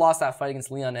also lost that fight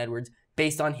against Leon Edwards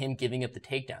based on him giving up the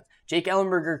takedowns. Jake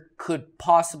Ellenberger could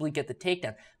possibly get the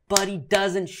takedown, but he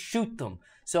doesn't shoot them.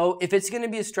 So if it's going to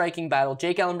be a striking battle,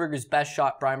 Jake Ellenberger's best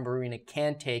shot, Brian Barberena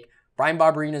can take. Brian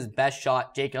Barberena's best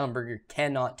shot, Jake Ellenberger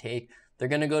cannot take. They're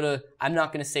going to go to, I'm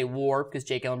not going to say war because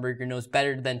Jake Ellenberger knows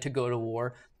better than to go to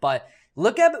war. But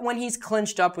look at it when he's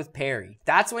clinched up with Perry.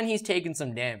 That's when he's taking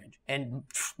some damage. And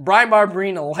Brian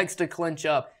Barberena likes to clinch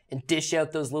up and dish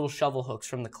out those little shovel hooks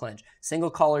from the clinch. Single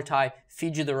collar tie,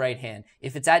 feed you the right hand.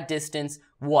 If it's at distance,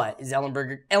 what is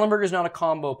Ellenberger? Ellenberger's not a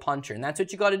combo puncher. And that's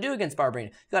what you got to do against Barberena.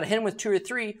 You got to hit him with 2 or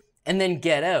 3 and then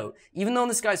get out. Even though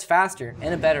this guy's faster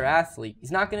and a better athlete,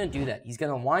 he's not going to do that. He's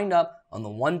going to wind up on the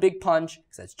one big punch,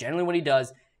 because that's generally what he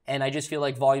does, and I just feel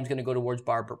like volume's going to go towards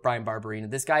Brian Barberena.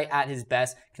 This guy, at his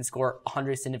best, can score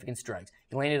 100 significant strikes.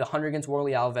 He landed 100 against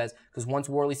Warley Alves, because once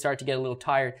Warley started to get a little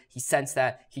tired, he sensed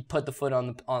that he'd put the foot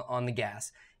on the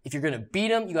gas. If you're going to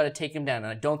beat him, you got to take him down, and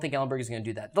I don't think Ellenberger's going to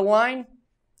do that. The line,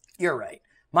 you're right.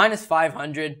 Minus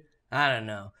 500, I don't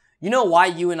know. You know why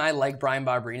you and I like Brian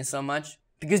Barberena so much?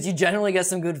 Because you generally get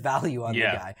some good value on the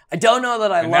guy. I don't know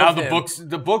that I love him. Now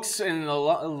the books in the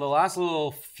last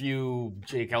little few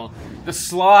Jake Ellen, the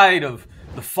slide of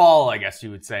the fall, I guess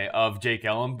you would say, of Jake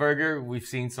Ellenberger, we've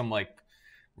seen some like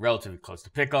relatively close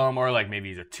to pick him, or like maybe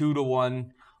he's a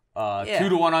 2-to-1.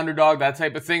 2-to-1 underdog, that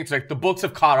type of thing. It's like the books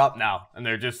have caught up now, and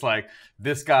they're just like,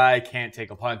 this guy can't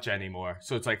take a punch anymore.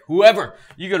 So it's like, whoever,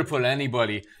 you got to put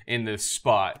anybody in this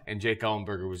spot, and Jake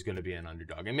Ellenberger was going to be an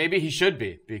underdog. And maybe he should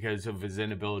be because of his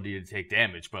inability to take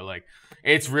damage, but like,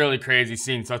 it's really crazy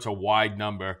seeing such a wide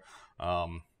number.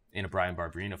 in a Brian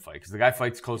Barberena fight because the guy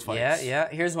fights close fights. Yeah.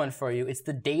 Here's one for you. It's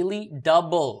the daily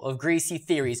double of greasy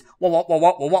theories.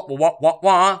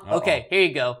 Okay, here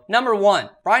you go. Number 1,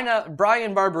 Brian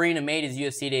Barberena made his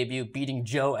UFC debut beating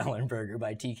Joe Ellenberger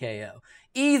by TKO.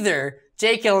 Either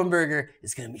Jake Ellenberger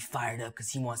is going to be fired up because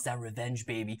he wants that revenge,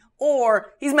 baby,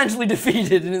 or he's mentally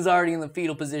defeated and is already in the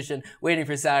fetal position waiting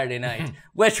for Saturday night.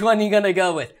 Which one are you going to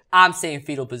go with? I'm saying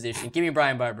fetal position. Give me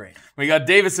Brian Barberena. We got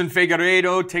Davison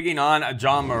Figuereido taking on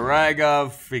John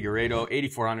Moraga. Figueiredo,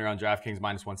 8,400 on DraftKings,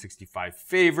 minus 165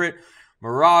 favorite.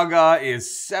 Moraga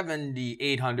is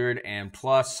 7,800 and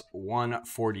plus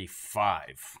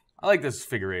 145. I like this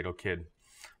Figueiredo kid.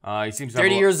 He seems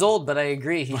 30 years old, but I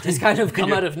agree. He just kind of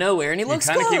come out of nowhere, and he looks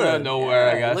good. He kind of came out of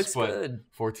nowhere, I guess. Looks but good.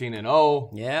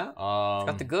 14-0. Yeah.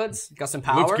 Got the goods. Got some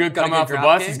power. Looks good coming off the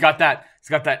bus. He's got that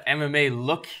MMA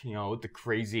look, with the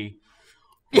crazy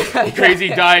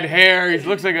dyed hair. He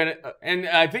looks like and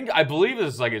I believe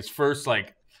this is like his first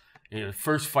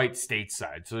first fight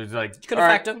stateside. So it's like could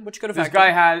affect him. Which could affect him. This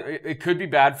guy it could be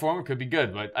bad for him. It could be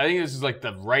good, but I think this is like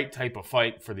the right type of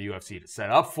fight for the UFC to set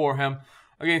up for him.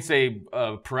 Against a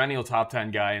perennial top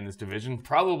 10 guy in this division,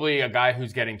 probably a guy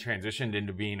who's getting transitioned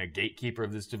into being a gatekeeper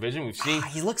of this division. We've seen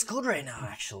he looks good right now,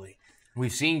 actually.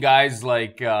 We've seen guys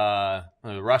like the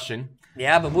Russian.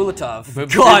 Yeah, but Bulatov.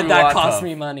 God, that cost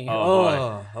me money. And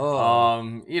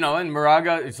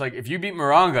Moraga, it's like if you beat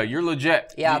Moraga, you're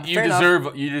legit. Yeah,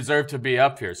 you deserve to be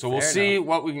up here. So we'll see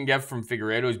what we can get from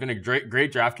Figueiredo. He's been a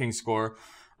great DraftKings scorer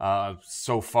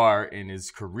so far in his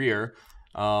career.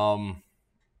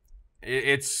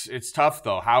 It's tough,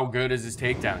 though. How good is his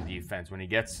takedown defense when he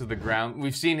gets to the ground?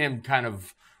 We've seen him kind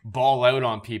of ball out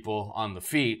on people on the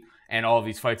feet, and all of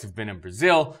these fights have been in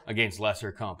Brazil against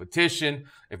lesser competition.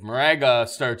 If Moraga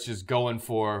starts just going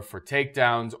for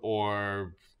takedowns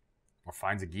or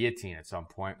finds a guillotine at some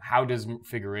point, how does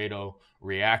Figueiredo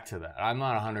react to that? I'm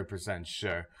not 100%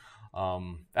 sure.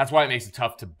 That's why it makes it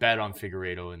tough to bet on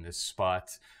Figueiredo in this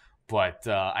spot. But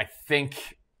I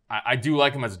think I do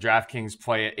like him as a DraftKings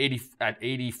play at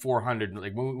 8,400.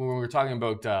 Like when we were talking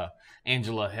about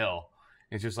Angela Hill,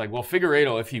 it's just like, well,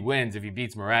 Figueiredo, if he wins, if he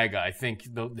beats Moraga, I think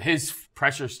his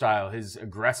pressure style, his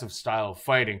aggressive style of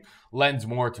fighting lends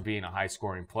more to being a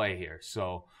high-scoring play here.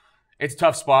 So it's a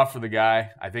tough spot for the guy.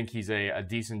 I think he's a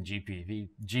decent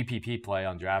GPP play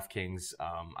on DraftKings.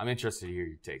 I'm interested to hear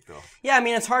your take, though. Yeah, I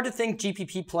mean, it's hard to think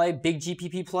GPP play, big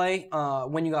GPP play,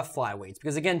 when you got flyweights.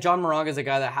 Because, again, John Moraga is a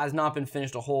guy that has not been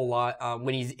finished a whole lot.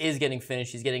 When he is getting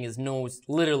finished, he's getting his nose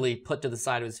literally put to the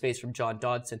side of his face from John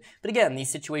Dodson. But, again, these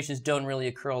situations don't really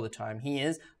occur all the time. He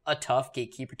is a tough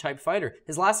gatekeeper type fighter.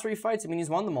 His last 3 fights, I mean,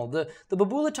 he's won them all. The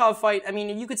Babulatov fight, I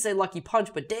mean, you could say lucky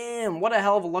punch, but damn, what a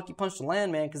hell of a lucky punch to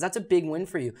land, man, because that's a big win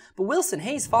for you. But Wilson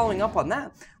Hayes, following up on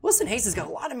that, Wilson Hayes has got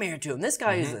a lot of merit to him. This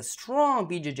guy is a strong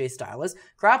BJJ stylist.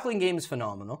 Grappling game is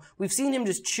phenomenal. We've seen him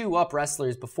just chew up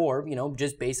wrestlers before,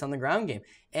 just based on the ground game.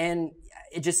 And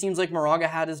it just seems like Moraga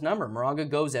had his number. Moraga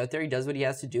goes out there, he does what he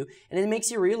has to do, and it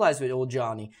makes you realize with old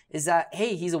Johnny is that,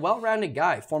 hey, he's a well-rounded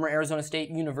guy. Former Arizona State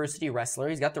University wrestler.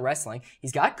 He's got the wrestling.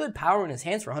 He's got good power in his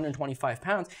hands for 125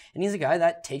 pounds, and he's a guy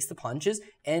that takes the punches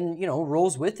and,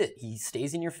 rolls with it. He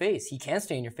stays in your face. He can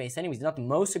stay in your face anyways. He's not the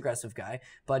most aggressive guy,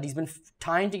 but he's been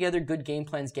tying together good game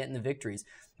plans, getting the victories.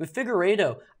 With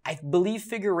Figueiredo, I believe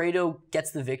Figueiredo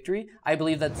gets the victory. I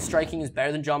believe that the striking is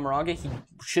better than John Moraga. He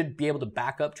should be able to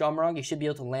back up John Moraga. He should be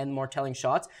able to land more telling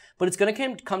shots. But it's going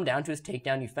to come down to his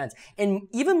takedown defense. And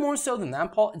even more so than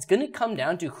that, Paul, it's going to come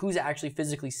down to who's actually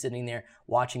physically sitting there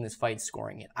watching this fight,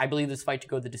 scoring it. I believe this fight to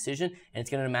go to the decision, and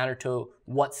it's going to matter to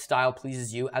what style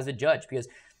pleases you as a judge. Because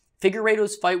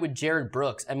Figueiredo's fight with Jared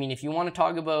Brooks, I mean, if you want to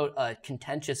talk about a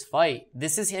contentious fight,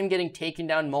 this is him getting taken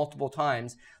down multiple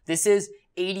times. This is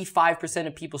 85%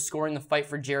 of people scoring the fight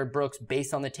for Jared Brooks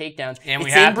based on the takedowns. And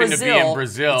we happen to be in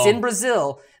Brazil. It's in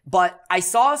Brazil. But I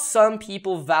saw some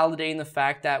people validating the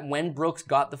fact that when Brooks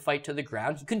got the fight to the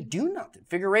ground, he couldn't do nothing.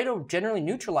 Figueiredo generally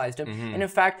neutralized him. And in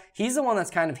fact, he's the one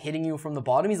that's kind of hitting you from the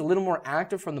bottom. He's a little more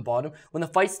active from the bottom. When the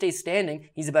fight stays standing,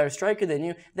 he's a better striker than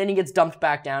you. Then he gets dumped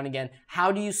back down again.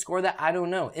 How do you score that? I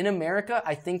don't know. In America,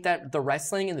 I think that the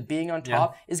wrestling and the being on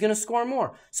top is going to score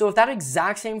more. So if that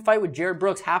exact same fight with Jared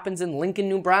Brooks happens in Lincoln,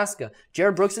 Nebraska,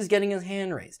 Jared Brooks is getting his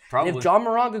hand raised. Probably. And if John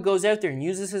Moraga goes out there and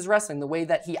uses his wrestling the way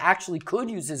that he actually could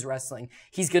use his wrestling,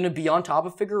 he's going to be on top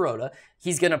of Figueiredo.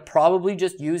 He's going to probably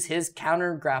just use his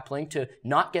counter grappling to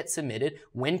not get submitted,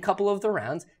 win a couple of the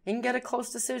rounds, and get a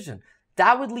close decision.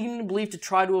 that would lead me to believe to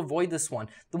try to avoid this one.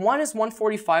 The minus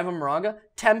 145 on Moraga,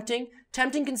 tempting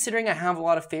considering I have a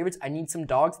lot of favorites. I need some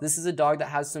dogs. This is a dog that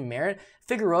has some merit.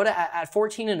 Figuereido at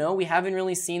 14-0, we haven't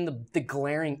really seen the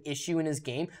glaring issue in his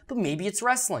game, but maybe it's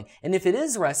wrestling. And if it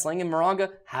is wrestling and Moraga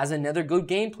has another good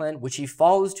game plan, which he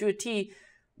follows to a T,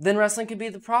 then wrestling could be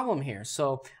the problem here.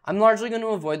 So I'm largely going to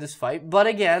avoid this fight. But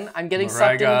again, I'm getting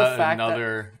sucked into the fact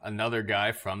that another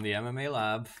guy from the MMA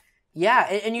lab. Yeah,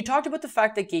 and you talked about the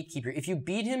fact that Gatekeeper, if you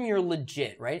beat him, you're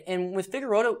legit, right? And with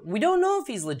Figuereido, we don't know if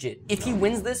he's legit. If he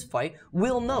wins this fight,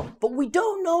 we'll know. But we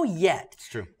don't know yet. It's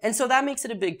true. And so that makes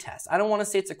it a big test. I don't want to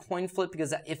say it's a coin flip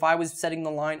because if I was setting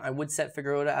the line, I would set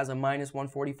Figuereido as a minus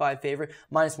 145 favorite,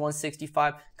 minus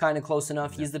 165, kind of close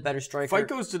enough. He's the better striker. Fight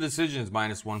goes to decision is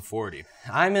minus 140.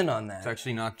 I'm in on that. It's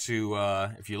actually not too,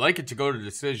 if you like it to go to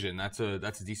decision, that's a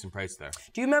decent price there.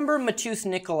 Do you remember Matheus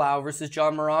Nicolau versus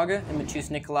John Moraga? And Matheus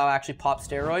Nicolau actually popped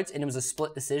steroids, and it was a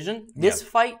split decision. This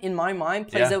fight, in my mind,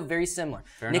 plays out very similar.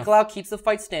 Nicolau keeps the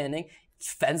fight standing,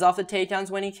 fends off the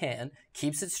takedowns when he can,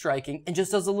 keeps it striking, and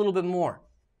just does a little bit more.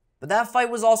 But that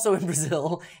fight was also in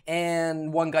Brazil,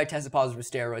 and one guy tested positive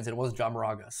for steroids, and it wasn't John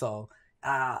Moraga. So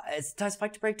it's a tough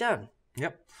fight to break down.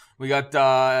 Yep. We got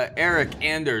Eric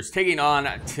Anders taking on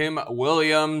Tim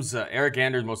Williams. Eric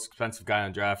Anders, most expensive guy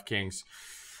on DraftKings.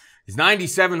 He's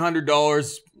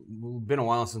 $9,700. Been a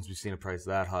while since we've seen a price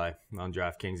that high on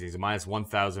DraftKings. He's a minus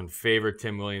 1,000 favorite.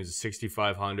 Tim Williams is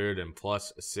 6,500 and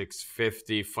plus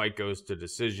 650. Fight goes to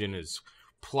decision is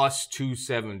plus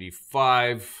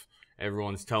 275.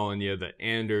 Everyone's telling you that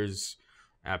Anders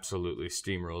absolutely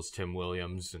steamrolls Tim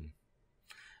Williams, and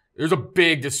there's a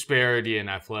big disparity in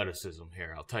athleticism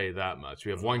here. I'll tell you that much.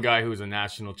 We have one guy who's a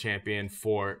national champion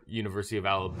for University of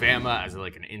Alabama as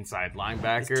like an inside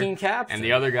linebacker. His team captain. And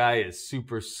the other guy is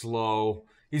super slow.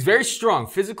 He's very strong,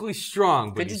 physically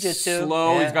strong, but he's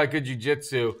slow. Yeah. He's got good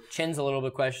jiu-jitsu. Chin's a little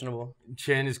bit questionable.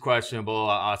 Chin is questionable.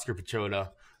 Oscar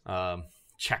Pichota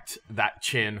checked that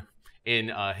chin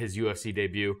in his UFC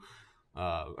debut.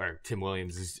 Or Tim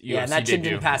Williams' UFC debut. Yeah, and that chin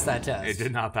didn't pass that test. It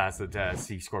did not pass the test.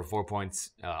 He scored 4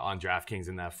 points on DraftKings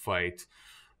in that fight.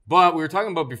 But we were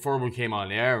talking about before we came on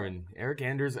air, and Eric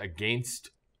Anders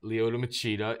against Lyoto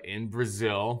Machida in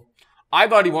Brazil. I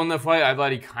thought he won that fight. I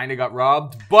thought he kind of got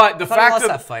robbed. But the fact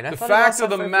of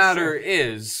the matter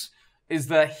is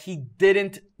that he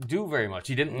didn't do very much.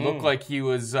 He didn't look like he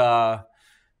was. What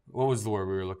was the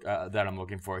word that I'm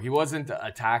looking for? He wasn't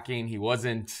attacking. He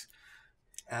wasn't.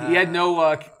 He had no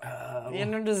he had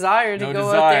no desire to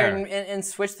go out there and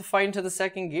switch the fight into the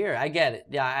second gear. I get it.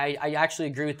 Yeah, I actually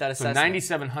agree with that assessment.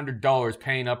 So $9,700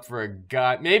 paying up for a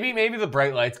guy. Maybe the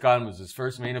bright lights got him. It was his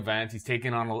first main event. He's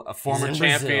taking on a former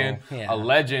champion, a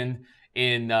legend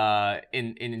in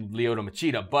Lyoto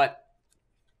Machida.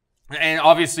 And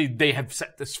obviously they have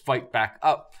set this fight back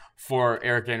up for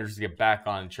Eric Anders to get back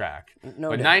on track.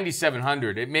 But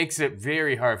 $9,700, it makes it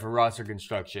very hard for roster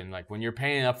construction. Like when you're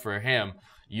paying up for him,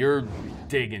 you're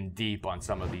digging deep on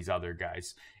some of these other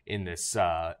guys in this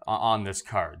on this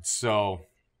card. So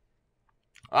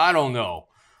I don't know.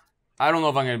 I don't know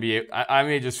if I'm going to be. I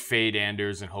may just fade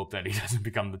Anders and hope that he doesn't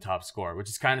become the top scorer, which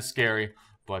is kind of scary.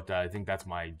 But I think that's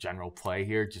my general play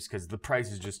here, just because the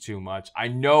price is just too much. I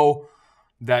know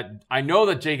that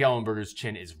Jake Ellenberger's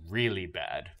chin is really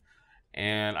bad.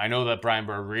 And I know that Bryan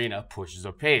Barberena pushes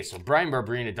a pace. So Bryan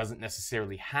Barberena doesn't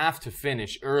necessarily have to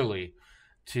finish early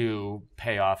to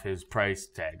pay off his price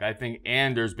tag. I think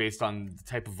Anders, based on the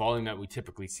type of volume that we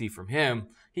typically see from him,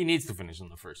 he needs to finish in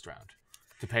the first round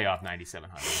to pay off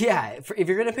 $9,700. Yeah, if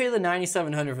you're going to pay the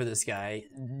 $9,700 for this guy,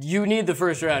 you need the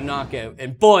first round knockout.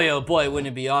 And boy, oh boy, wouldn't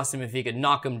it be awesome if he could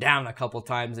knock him down a couple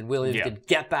times and Williams could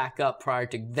get back up prior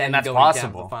to then going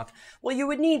down. Well, you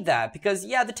would need that because,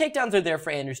 yeah, the takedowns are there for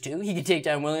Anders too. He could take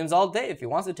down Williams all day if he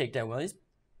wants to take down Williams.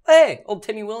 Hey, old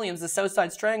Timmy Williams, the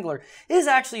Southside Strangler, is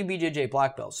actually a BJJ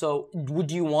black belt. So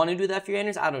would you want to do that for your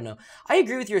Anders? I don't know. I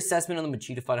agree with your assessment on the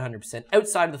Machida fight 100%,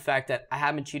 outside of the fact that I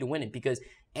have Machida winning, because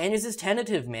Anders is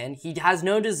tentative, man. He has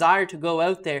no desire to go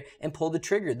out there and pull the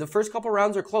trigger. The first couple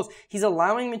rounds are close. He's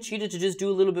allowing Machida to just do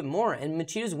a little bit more, and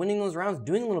Machida's winning those rounds,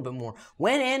 doing a little bit more.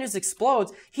 When Anders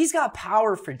explodes, he's got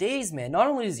power for days, man. Not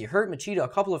only does he hurt Machida a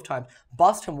couple of times,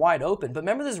 bust him wide open, but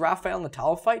remember this Rafael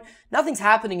Natal fight? Nothing's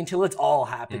happening until it's all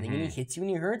happening, and he hits you and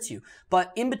he hurts you.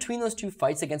 But in between those two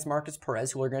fights against Marcus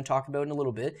Perez, who we're going to talk about in a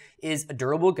little bit, is a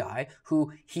durable guy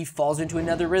who he falls into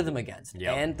another rhythm against.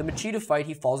 And the Machida fight,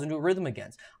 he falls into a rhythm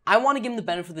against. I want to give him the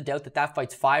benefit of the doubt that that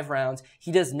fight's 5 rounds.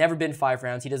 He has never been 5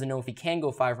 rounds. He doesn't know if he can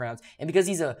go 5 rounds. And because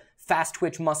he's a fast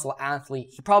twitch muscle athlete,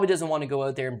 he probably doesn't want to go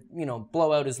out there and, you know,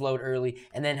 blow out his load early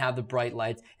and then have the bright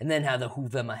lights and then have the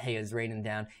Huve Mahias raining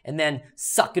down and then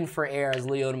sucking for air as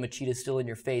Lyoto Machida's still in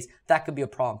your face. That could be a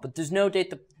problem. But there's no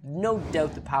doubt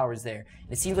the power is there.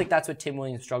 And it seems like that's what Tim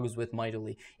Williams struggles with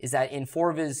mightily, is that in 4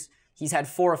 of his, he's had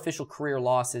 4 official career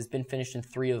losses, been finished in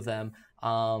 3 of them.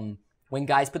 When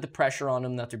guys put the pressure on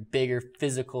him, that they're bigger,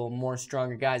 physical, more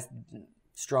stronger guys,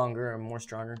 stronger or more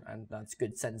stronger. That's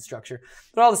good sentence structure.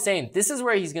 But all the same, this is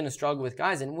where he's going to struggle with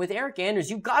guys. And with Eric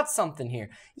Anders, you got something here.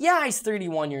 Yeah, he's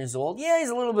 31 years old. Yeah, he's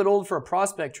a little bit old for a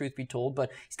prospect, truth be told, but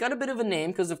he's got a bit of a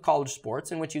name because of college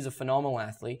sports, in which he's a phenomenal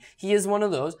athlete. He is one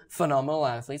of those phenomenal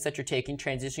athletes that you're taking,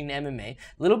 transitioning to MMA. A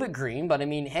little bit green, but I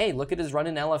mean, hey, look at his run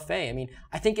in LFA. I mean,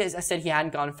 I think, as I said, he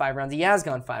hadn't gone 5 rounds. He has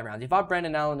gone 5 rounds. He fought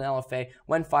Brendan Allen in LFA,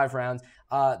 went 5 rounds.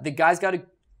 The guy's got a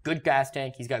good gas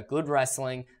tank. He's got good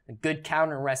wrestling, good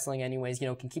counter wrestling anyways, you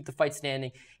know, can keep the fight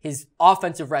standing. His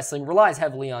offensive wrestling relies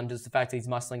heavily on just the fact that he's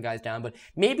muscling guys down, but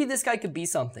maybe this guy could be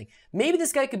something. Maybe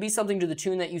this guy could be something to the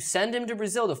tune that you send him to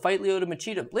Brazil to fight Lyoto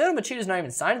Machida. Lyoto Machida's not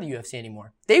even signed to the UFC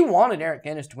anymore. They wanted Eric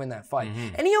Anders to win that fight,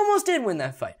 and he almost did win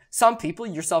that fight. Some people,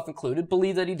 yourself included,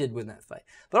 believe that he did win that fight.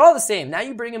 But all the same, now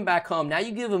you bring him back home, now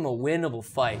you give him a winnable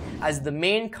fight as the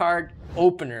main card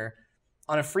opener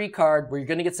on a free card where you're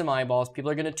going to get some eyeballs.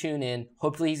 People are going to tune in.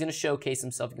 Hopefully he's going to showcase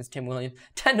himself against Tim Williams.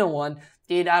 10-1.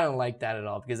 Dude, I don't like that at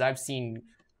all because I've seen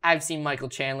Michael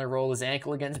Chandler roll his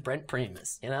ankle against Brent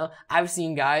Primus, you know? I've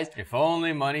seen guys. If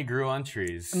only money grew on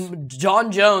trees.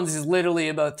 John Jones is literally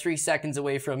about 3 seconds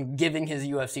away from giving his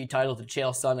UFC title to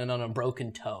Chael Sonnen on a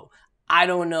broken toe. I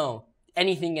don't know.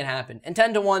 Anything can happen. And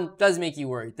 10-1 does make you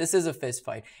worried. This is a fist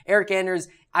fight. Eric Anders,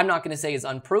 I'm not going to say is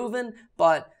unproven,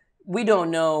 but we don't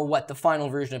know what the final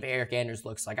version of Eric Anders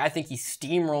looks like. I think he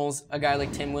steamrolls a guy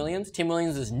like Tim Williams. Tim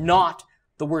Williams is not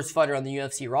the worst fighter on the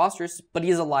UFC rosters, but he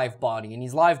is a live body, and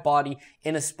he's live body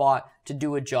in a spot to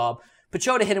do a job.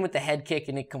 Pechoda hit him with the head kick,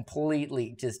 and it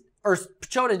completely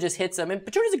Pechoda just hits him. And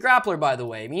Pechoda's a grappler, by the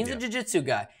way. I mean, he's a jiu-jitsu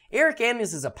guy. Eric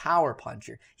Anders is a power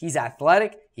puncher. He's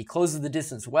athletic. He closes the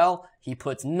distance well. He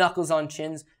puts knuckles on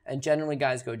chins, and generally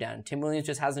guys go down. Tim Williams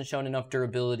just hasn't shown enough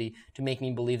durability to make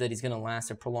me believe that he's going to last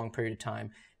a prolonged period of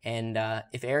time. And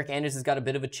if Eric Anders has got a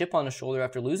bit of a chip on his shoulder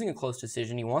after losing a close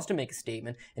decision, he wants to make a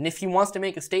statement. And if he wants to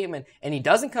make a statement and he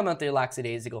doesn't come out there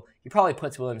lackadaisical, he probably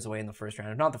puts Williams away in the first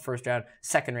round. If not the first round,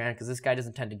 second round, because this guy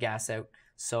doesn't tend to gas out.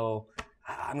 So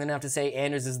I'm going to have to say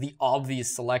Anders is the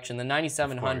obvious selection. The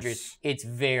 9,700, it's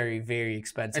very, very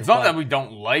expensive. It's not that we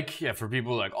don't like, for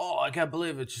people like, oh, I can't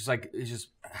believe it. It's just like, it's just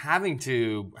having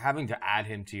to add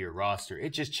him to your roster. It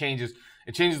just changes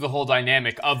the whole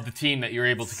dynamic of the team that you're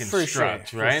able to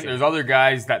construct, right? Sure. There's other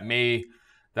guys that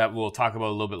we'll talk about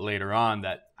a little bit later on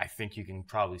that I think you can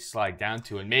probably slide down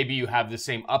to, and maybe you have the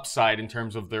same upside in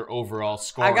terms of their overall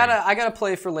scoring. I got a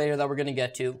play for later that we're going to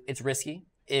get to. It's risky.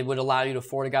 It would allow you to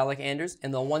afford a guy like Anders.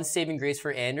 And the one saving grace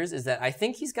for Anders is that I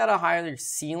think he's got a higher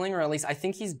ceiling, or at least I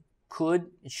think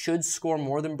should score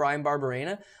more than Brian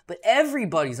Barberena. But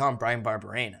everybody's on Brian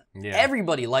Barberena. Yeah.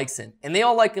 Everybody likes him. And they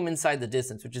all like him inside the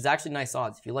distance, which is actually nice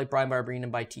odds. If you like Brian Barberena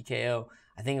by TKO,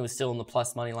 I think it was still in the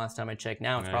plus money last time I checked.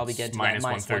 Now it's probably getting to minus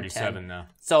 137 now.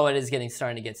 So it is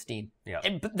starting to get steam. Yeah.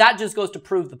 But that just goes to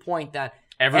prove the point that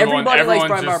everybody likes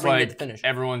Brian Barberena to finish.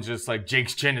 Everyone's just like,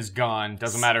 Jake's chin is gone.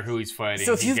 Doesn't matter who he's fighting.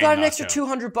 So if you've got an extra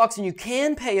 $200 and you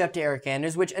can pay up to Eric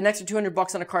Anders, which an extra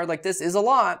 $200 on a card like this is a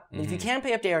lot. Mm-hmm. If you can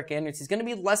pay up to Eric Anders, he's going to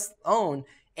be less owned,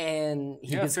 and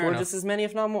he can score just as many,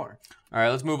 if not more. All right,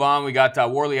 let's move on. We got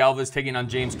Warley Alves taking on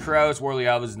James Krause. Warley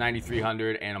Alves is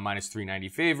 9,300 and a minus 390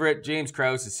 favorite. James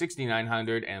Krause is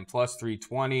 6,900 and plus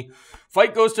 320.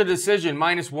 Fight goes to decision,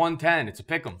 minus 110. It's a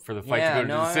pick'em for the fight to go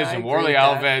to decision. Warley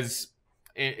Alves,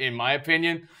 in my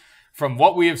opinion, from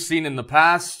what we have seen in the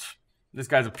past, this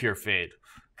guy's a pure fade.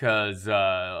 Because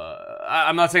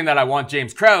I'm not saying that I want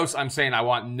James Krause. I'm saying I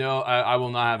will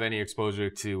not have any exposure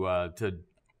to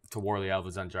Warley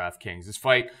Alves on DraftKings. This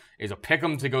fight is a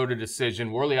pick'em to go to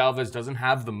decision. Warley Alves doesn't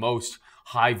have the most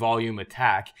high volume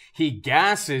attack. He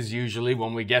gasses usually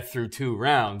when we get through 2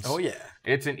 rounds. Oh yeah.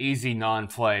 It's an easy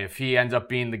non-play. If he ends up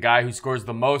being the guy who scores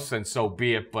the most, then so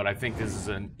be it. But I think this is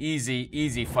an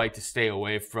easy fight to stay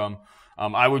away from.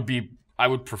 I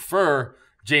would prefer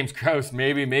James Krause.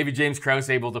 Maybe James Krause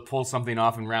able to pull something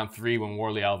off in round 3 when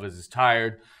Warley Alves is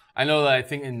tired. I know that I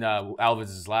think in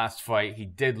Alves' last fight, he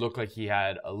did look like he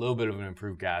had a little bit of an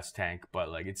improved gas tank,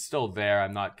 but like it's still there.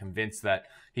 I'm not convinced that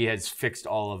he has fixed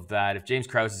all of that. If James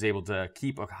Krause is able to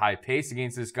keep a high pace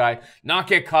against this guy, not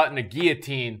get caught in a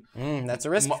guillotine. That's a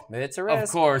risk. It's a risk.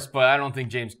 Of course, but I don't think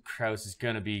James Krause is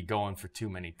going to be going for too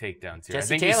many takedowns here.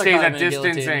 Jesse I think Taylor he stays caught him at in a distance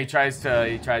and guillotine.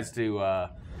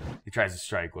 he tries to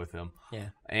strike with him. Yeah.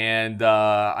 And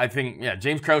I think,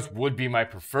 James Krause would be my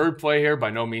preferred play here. By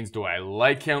no means do I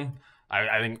like him.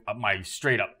 I think my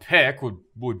straight-up pick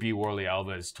would be Warlley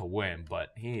Alves to win, but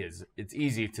it's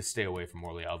easy to stay away from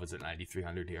Warlley Alves at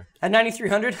 9,300 here. At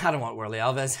 9,300, I don't want Warlley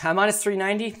Alves. At minus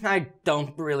 390, I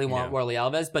don't really want Warlley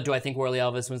Alves, but do I think Warlley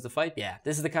Alves wins the fight? Yeah.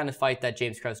 This is the kind of fight that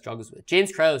James Krause struggles with.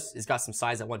 James Krause has got some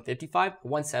size at 155,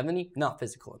 170, not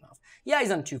physical enough. Yeah,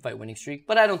 he's on a 2-fight winning streak,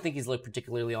 but I don't think he's looked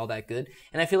particularly all that good.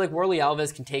 And I feel like Warlley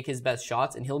Alves can take his best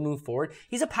shots and he'll move forward.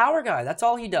 He's a power guy. That's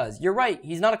all he does. You're right.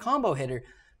 He's not a combo hitter.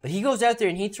 But he goes out there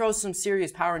and he throws some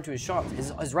serious power into his shots.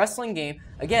 His wrestling game,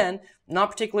 again,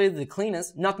 not particularly the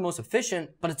cleanest, not the most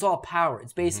efficient, but it's all power.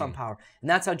 It's based on power. And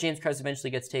that's how James Krause eventually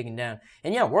gets taken down.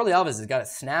 And yeah, Warlley Alves has got a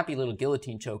snappy little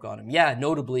guillotine choke on him. Yeah,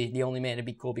 notably, the only man to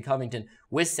beat Colby Covington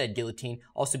with said guillotine.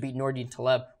 Also beat Nordine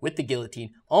Taleb with the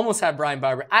guillotine. Almost had Brian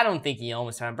Barberena. I don't think he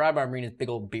almost had him. Brian Barberena's big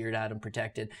old beard had him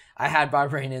protected. I had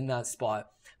Barberena in that spot.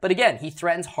 But again, he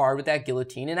threatens hard with that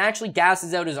guillotine and actually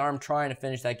gasses out his arm trying to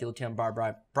finish that guillotine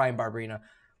on Brian Barberena.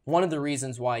 One of the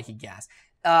reasons why he gassed.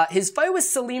 His fight with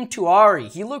Salim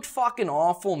Touari, he looked fucking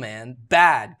awful, man.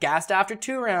 Bad. Gassed after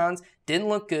 2 rounds. Didn't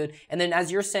look good. And then,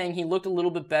 as you're saying, he looked a little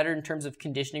bit better in terms of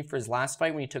conditioning for his last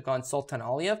fight when he took on Sultan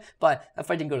Aliyev. But that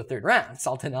fight didn't go to 3rd round.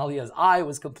 Sultan Aliyev's eye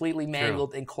was completely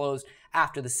mangled and closed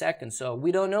after the 2nd. So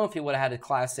we don't know if he would have had a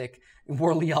classic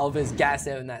Warlley Alves gas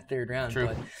out in that 3rd round.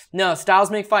 But no,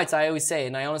 styles make fights, I always say.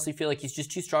 And I honestly feel like he's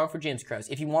just too strong for James Krause.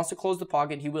 If he wants to close the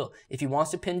pocket, he will. If he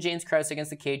wants to pin James Krause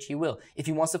against the cage, he will. If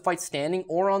he wants to fight standing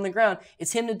or on the ground,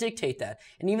 it's him to dictate that.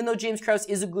 And even though James Krause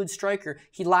is a good striker,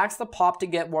 he lacks the pop to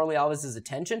get Warlley Alves'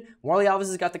 attention. Warlley Alves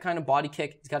has got the kind of body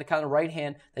kick, he's got the kind of right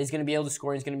hand that he's going to be able to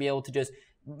score. He's going to be able to just,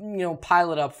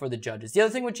 pile it up for the judges. The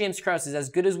other thing with James Krause is, as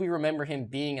good as we remember him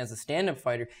being as a stand-up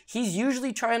fighter, he's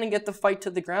usually trying to get the fight to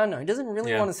the ground now. He doesn't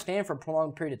really want to stand for a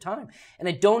prolonged period of time. And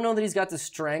I don't know that he's got the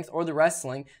strength or the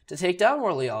wrestling to take down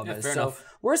Warlley Alves. So,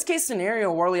 worst case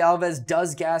scenario, Warlley Alves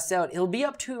does gas out. He'll be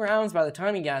up 2 rounds by the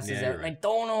time he gasses out. Right. And I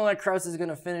don't know that Krause is going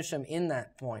to finish him in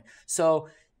that point. So,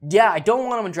 yeah, I don't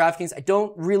want him on DraftKings. I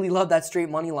don't really love that straight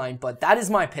money line, but that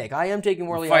is my pick. I am taking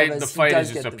Warlley Alves. The fight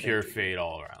is just a pure fade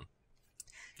all around.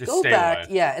 Go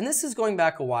back, and this is going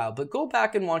back a while, but go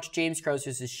back and watch James Krause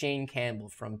versus Shane Campbell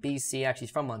from BC. Actually,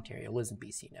 he's from Ontario, lives in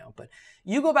BC now. But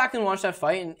you go back and watch that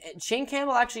fight, and Shane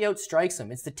Campbell actually outstrikes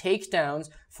him. It's the takedowns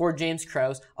for James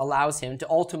Krause allows him to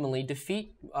ultimately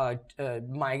defeat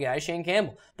my guy, Shane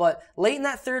Campbell. But late in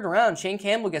that 3rd round, Shane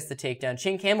Campbell gets the takedown.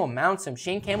 Shane Campbell mounts him.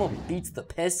 Shane Campbell beats the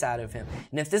piss out of him.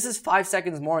 And if this is 5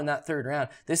 seconds more in that 3rd round,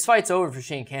 this fight's over for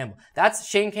Shane Campbell. That's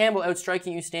Shane Campbell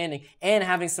outstriking you standing and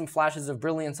having some flashes of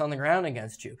brilliance on the ground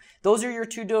against you. Those are your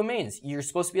 2 domains. You're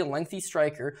supposed to be a lengthy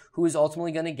striker who is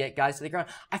ultimately going to get guys to the ground.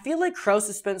 I feel like Krause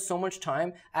has spent so much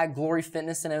time at Glory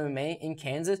Fitness and MMA in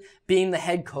Kansas being the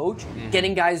head coach,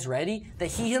 getting guys ready, that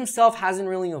he himself hasn't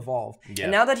really evolved. Yeah.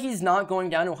 And now that he's not going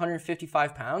down to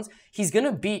 155 pounds, he's going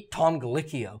to beat Tom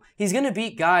Galicchio. He's going to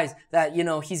beat guys that,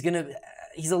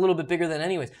 he's a little bit bigger than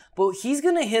anyways. But he's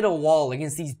going to hit a wall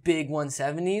against these big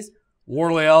 170s.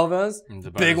 Warlley Alves,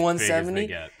 big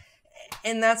 170.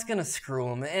 And that's going to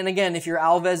screw him. And again, if you're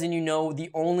Alves and you know the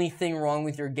only thing wrong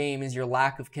with your game is your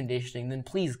lack of conditioning, then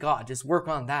please, God, just work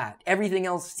on that. Everything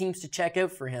else seems to check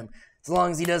out for him as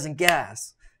long as he doesn't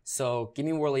gas. So give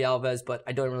me Warlley Alves, but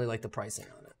I don't really like the pricing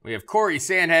on it. We have Corey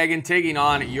Sandhagen taking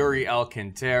on Yuri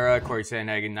Alcantara. Corey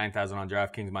Sandhagen, 9,000 on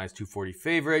DraftKings, minus 240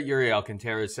 favorite. Yuri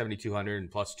Alcantara is 7,200 and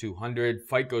plus 200.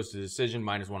 Fight goes to decision,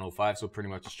 minus 105, so pretty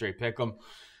much a straight pick 'em.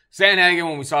 Sandhagen,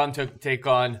 when we saw him take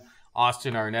on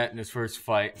Austin Arnett in his first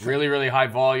fight, really, really high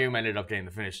volume, ended up getting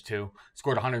the finish too.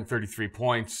 Scored 133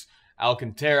 points.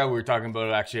 Alcantara, we were talking about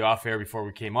it actually off air before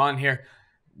we came on here.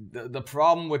 The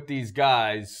problem with these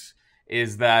guys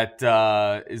is that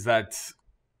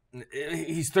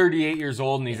he's 38 years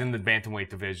old and he's in the bantamweight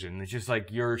division. It's just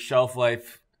like your shelf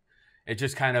life, it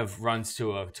just kind of runs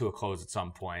to a close at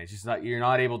some point. It's just you're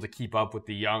not able to keep up with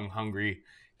the young, hungry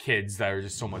kids that are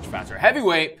just so much faster.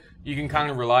 Heavyweight, you can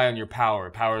kind of rely on your power.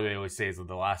 Power, they always say, is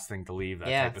the last thing to leave, that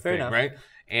type of thing, enough. Right?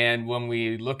 And when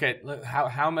we look at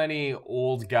how many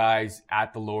old guys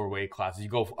at the lower weight classes, you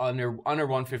go under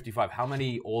 155, how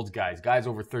many old guys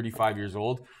over 35 years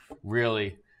old,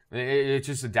 really It's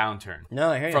just a downturn.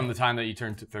 No, I hear you. From the time that you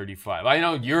turn to 35. I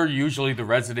know you're usually the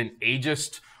resident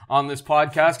ageist on this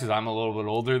podcast because I'm a little bit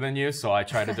older than you, so I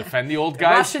try to defend the old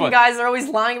guys. Russian guys are always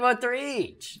lying about their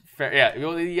age. Fair,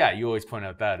 yeah, you always point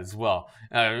out that as well.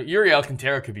 Yuri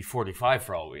Alcantara could be 45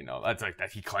 for all we know. That's like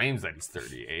that. He claims that he's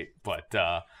 38, but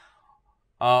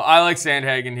I like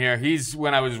Sandhagen here. He's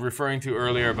when I was referring to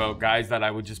earlier about guys that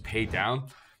I would just pay down.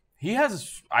 He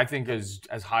has, I think, as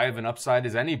high of an upside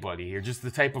as anybody here. Just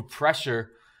the type of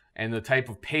pressure and the type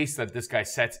of pace that this guy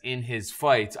sets in his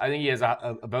fights. I think he has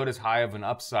about as high of an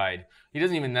upside. He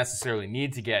doesn't even necessarily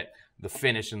need to get the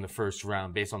finish in the first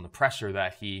round based on the pressure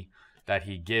that he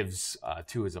gives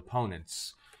to his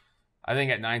opponents. I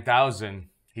think at 9,000,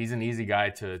 he's an easy guy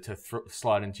to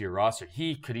slot into your roster.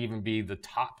 He could even be the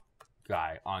top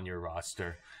guy on your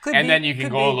roster. Then you can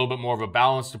go a little bit more of a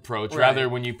balanced approach. Right. Rather,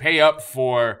 when you pay up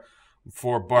for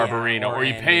Barberena or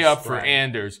you pay up for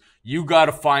Anders, you got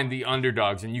to find the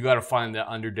underdogs, and you got to find the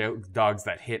underdogs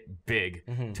that hit big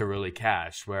to really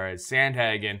cash. Whereas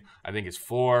Sandhagen, I think his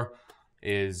floor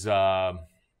is probably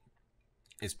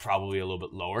a little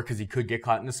bit lower because he could get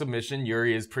caught in a submission.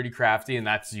 Yuri is pretty crafty, and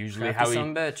that's usually how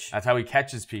he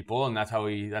catches people, and that's how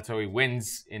he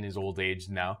wins in his old age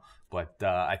now. But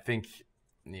I think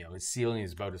his ceiling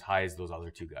is about as high as those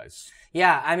other two guys.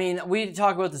 Yeah, I mean, we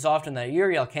talk about this often that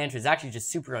Yuri Alcantara is actually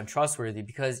just super untrustworthy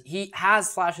because he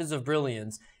has flashes of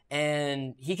brilliance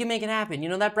and he can make it happen. You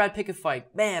know, that Brad Pickett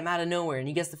fight, bam, out of nowhere, and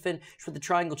he gets the finish with the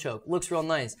triangle choke. Looks real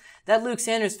nice. That Luke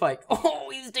Sanders fight,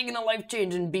 he's taking a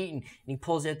life-changing beating, and he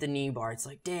pulls out the knee bar. It's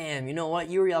like, damn, you know what?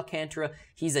 Yuri Alcantara,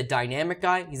 he's a dynamic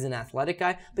guy, he's an athletic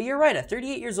guy, but you're right, at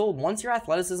 38 years old, once your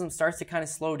athleticism starts to kind of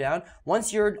slow down,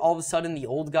 once you're all of a sudden the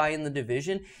old guy in the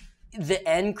division, the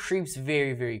end creeps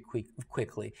very, very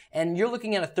quickly. And you're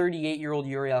looking at a 38-year-old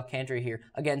Yuri Alcantara here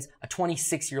against a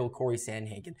 26-year-old Corey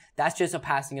Sandhagen. That's just a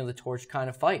passing of the torch kind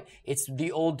of fight. It's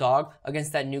the old dog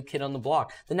against that new kid on the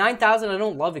block. The 9,000, I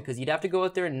don't love it because you'd have to go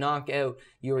out there and knock out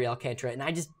Yuri Alcantara. And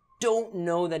I just don't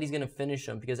know that he's going to finish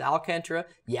him because Alcantara,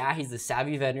 yeah, he's the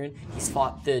savvy veteran. He's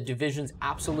fought the division's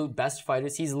absolute best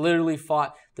fighters. He's literally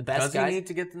fought the best guys. Does he need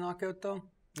to get the knockout, though?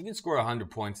 You can score 100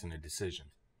 points in a decision.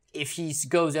 If he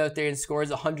goes out there and scores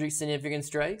 100 significant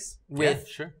strikes,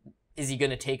 is he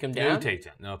going to take him down? No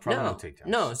takedown. No, probably no takedown.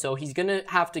 No, so he's going to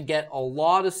have to get a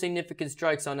lot of significant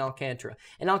strikes on Alcantara.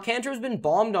 And Alcantara's been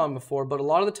bombed on before, but a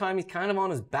lot of the time he's kind of on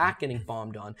his back getting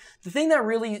bombed on. The thing that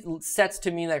really sets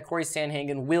to me that Corey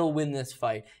Sandhagen will win this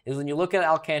fight is when you look at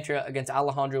Alcantara against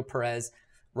Alejandro Perez,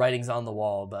 writing's on the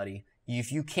wall, buddy.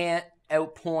 If you can't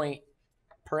outpoint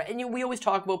Perez, and we always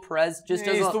talk about Perez. He's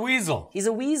the weasel. He's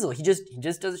a weasel. He just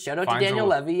does. Shout out to Daniel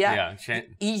Levy. Yeah.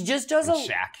 He just does a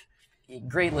Shaq.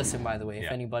 Great listen, by the way.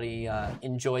 If anybody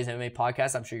enjoys MMA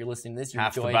podcasts, I'm sure you're listening to this.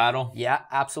 Half the battle. Yeah,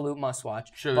 absolute must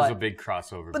watch. Sure, there's a big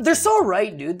crossover. But they're so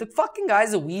right, dude. The fucking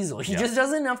guy's a weasel. He just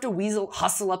doesn't have to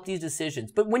hustle up these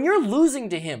decisions. But when you're losing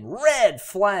to him, red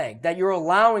flag that you're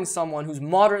allowing someone who's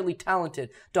moderately talented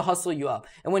to hustle you up.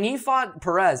 And when he fought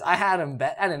Perez, I had him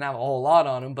bet. I didn't have a whole lot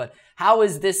on him, but how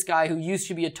is this guy who used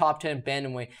to be a top 10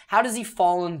 bantamweight, how does he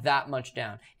fallen that much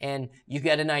down? And you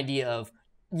get an idea of,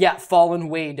 fallen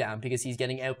way down because he's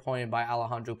getting outpointed by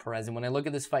Alejandro Perez. And when I look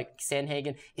at this fight,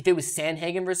 Sandhagen, if it was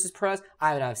Sandhagen versus Perez,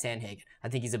 I would have Sandhagen. I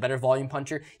think he's a better volume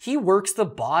puncher. He works the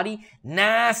body,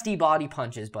 nasty body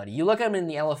punches, buddy. You look at him in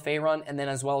the LFA run and then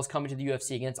as well as coming to the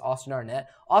UFC against Austin Arnett.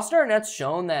 Austin Arnett's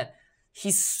shown that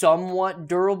he's somewhat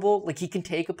durable, like he can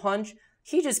take a punch.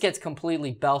 He just gets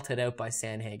completely belted out by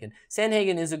Sandhagen.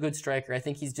 Sandhagen is a good striker. I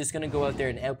think he's just going to go out there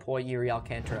and outpoint Yuri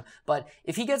Alcantara. But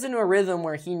if he gets into a rhythm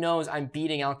where he knows I'm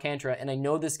beating Alcantara and I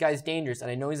know this guy's dangerous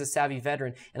and I know he's a savvy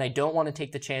veteran and I don't want to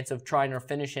take the chance of trying to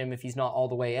finish him if he's not all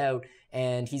the way out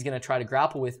and he's going to try to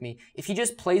grapple with me, if he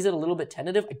just plays it a little bit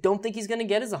tentative, I don't think he's going to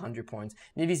get his 100 points.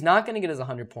 And if he's not going to get his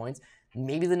 100 points,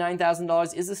 maybe the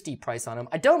 $9,000 is a steep price on him.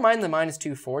 I don't mind the minus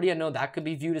 240. I know that could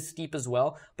be viewed as steep as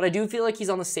well, but I do feel like he's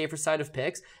on the safer side of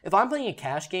picks. If I'm playing a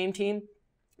cash game team,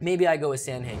 maybe I go with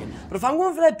Sandhagen. But if I'm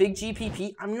going for that big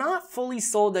GPP, I'm not fully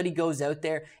sold that he goes out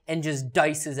there and just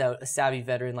dices out a savvy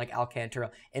veteran like Alcantara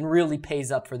and really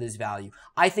pays up for this value.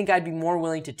 I think I'd be more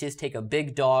willing to just take a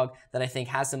big dog that I think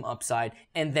has some upside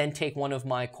and then take one of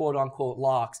my quote-unquote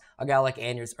locks, a guy like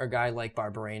Anders or a guy like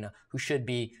Barberena, who should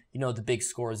be, the big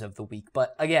scorers of the week.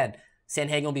 But again,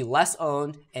 Sandhagen will be less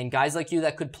owned, and guys like you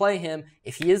that could play him,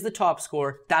 if he is the top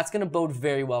scorer, that's going to bode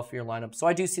very well for your lineup. So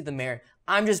I do see the merit.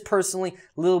 I'm just personally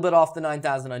a little bit off the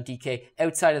 9,000 on DK.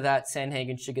 Outside of that,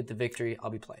 Sandhagen should get the victory. I'll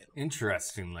be playing.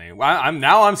 Interestingly,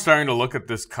 I'm starting to look at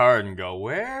this card and go,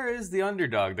 where is the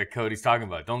underdog that Cody's talking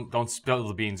about? Don't spill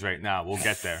the beans right now. We'll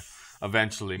get there.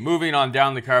 eventually. Moving on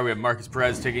down the card, we have Marcus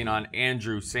Perez taking on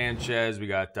Andrew Sanchez. We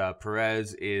got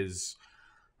Perez is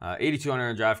 8,200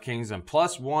 on DraftKings and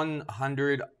plus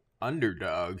 100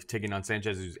 underdog, taking on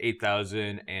Sanchez, who's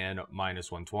 8,000 and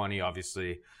minus 120.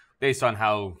 Obviously, based on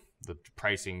how the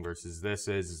pricing versus this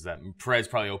is that Perez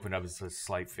probably opened up as a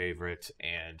slight favorite,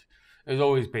 and there's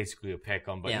always basically a pick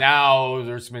 'em. But now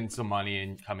there's been some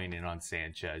money coming in on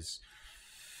Sanchez.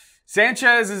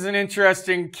 Sanchez is an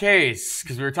interesting case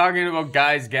because we were talking about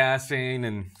guys gassing,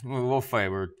 and we'll fight.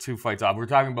 We're 2 fights off. We're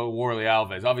talking about Warley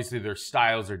Alves. Obviously, their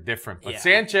styles are different, but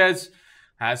Sanchez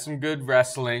has some good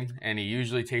wrestling, and he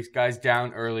usually takes guys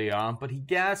down early on, but he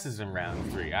gasses in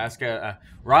round 3. Ask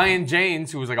Ryan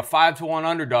James, who was like a 5-1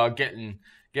 underdog, getting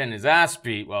his ass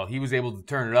beat. Well, he was able to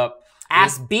turn it up.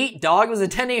 Ass beat, dog. It was a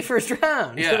 10-8 first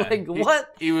round. Yeah. Like,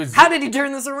 what? He was. How did he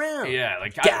turn this around? Yeah,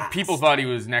 like people thought he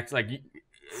was next. Like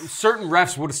certain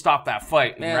refs would have stopped that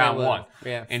fight in round 1.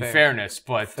 Yeah, in fairness,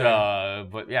 but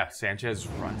yeah, Sanchez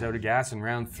runs out of gas in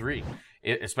round 3.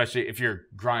 Especially if you're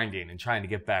grinding and trying to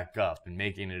get back up and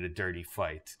making it a dirty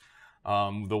fight.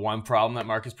 The one problem that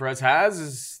Marcus Perez has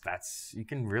is you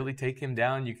can really take him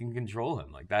down. You can control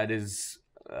him. Like that is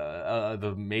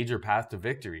the major path to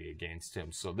victory against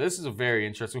him. So this is a very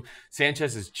interesting.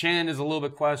 Sanchez's chin is a little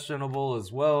bit questionable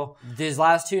as well. His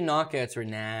last 2 knockouts were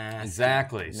nasty.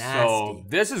 Exactly. Nasty. So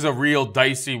this is a real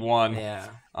dicey one. Yeah.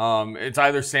 It's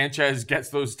either Sanchez gets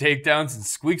those takedowns and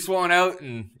squeaks one out,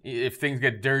 and if things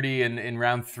get dirty in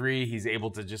round 3, he's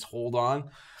able to just hold on,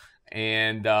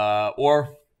 and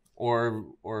or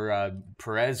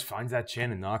Perez finds that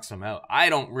chin and knocks him out. I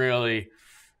don't really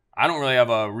have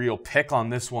a real pick on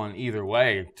this one either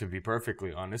way, to be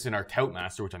perfectly honest. In our Tout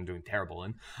Master, which I'm doing terrible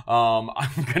in, I'm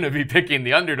going to be picking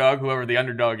the underdog, whoever the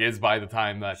underdog is, by the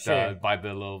time that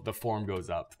the form goes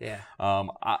up. Yeah.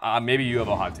 Maybe you have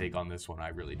a hot take on this one. I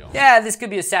really don't. Yeah, this could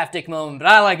be a Saftic moment, but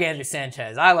I like Andrew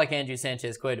Sanchez. I like Andrew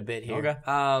Sanchez quite a bit here.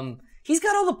 Okay. He's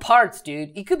got all the parts, dude.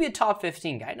 He could be a top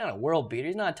 15 guy, not a world beater.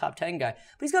 He's not a top 10 guy,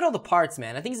 but he's got all the parts,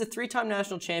 man. I think he's a 3-time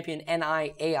national champion,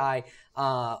 NIAI,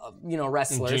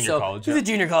 wrestler. Junior college, he's a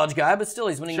junior college guy, but still,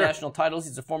 he's winning Sure. national titles.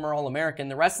 He's a former All-American.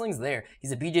 The wrestling's there.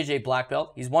 He's a BJJ black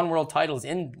belt. He's won world titles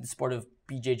in the sport of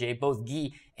BJJ, both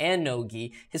gi and no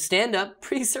gi. His stand-up,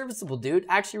 pretty serviceable, dude.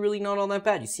 Actually, really not all that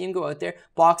bad. You see him go out there.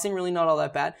 Boxing, really not all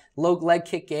that bad. Low leg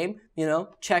kick game,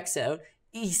 checks out.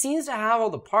 He seems to have all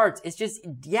the parts. It's just,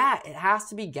 it has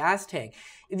to be gas tank.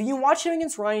 If you watch him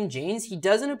against Ryan James, he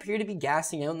doesn't appear to be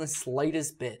gassing out in the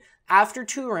slightest bit. After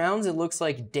 2 rounds, it looks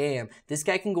like, damn, this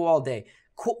guy can go all day.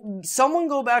 Someone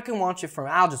go back and watch it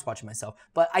I'll just watch it myself.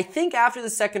 But I think after the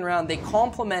 2nd round, they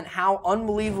compliment how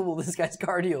unbelievable this guy's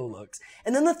cardio looks.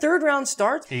 And then the 3rd round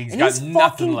starts, he's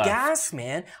fucking gas,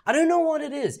 man. I don't know what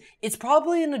it is. It's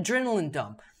probably an adrenaline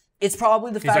dump. It's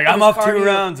probably the fact that I'm off 2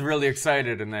 rounds, really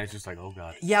excited, and then he's just like, oh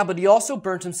god. Yeah, but he also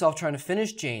burnt himself trying to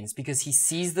finish James because he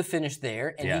sees the finish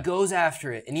there and he goes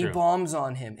after it and he bombs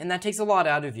on him, and that takes a lot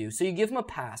out of you. So you give him a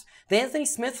pass. The Anthony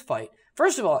Smith fight.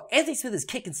 First of all, Anthony Smith is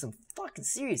kicking some fucking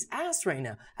serious ass right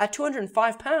now at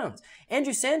 205 pounds.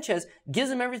 Andrew Sanchez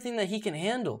gives him everything that he can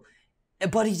handle,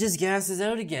 but he just gasses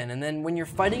out again. And then when you're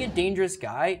fighting a dangerous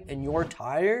guy and you're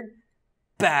tired,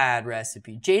 bad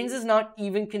recipe. James is not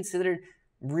even considered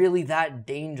really that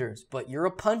dangerous, but you're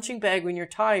a punching bag when you're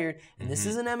tired, and this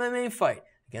is an MMA fight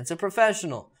against a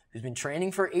professional who's been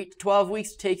training for 8 to 12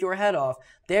 weeks to take your head off.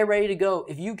 They're ready to go.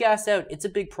 If you gas out, it's a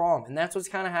big problem, and that's what's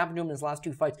kind of happened to him in his last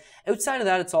 2 fights. Outside of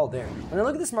that, it's all there. When I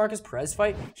look at this Marcus Perez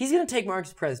fight, he's going to take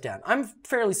Marcus Perez down. I'm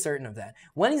fairly certain of that.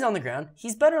 When he's on the ground,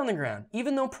 he's better on the ground.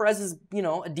 Even though Perez is,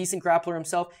 a decent grappler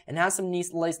himself and has some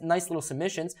nice little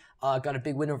submissions, got a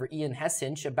big win over Ian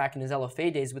Hessinch back in his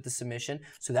LFA days with the submission,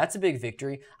 so that's a big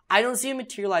victory. I don't see him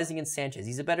materializing against Sanchez.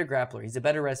 He's a better grappler. He's a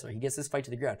better wrestler. He gets this fight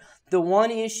to the ground. The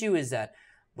one issue is that,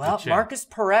 well, Marcus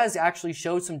Perez actually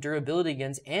showed some durability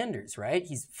against Anders, right?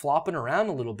 He's flopping around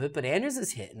a little bit, but Anders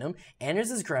is hitting him.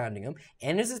 Anders is grounding him.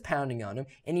 Anders is pounding on him,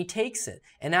 and he takes it.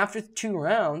 And after 2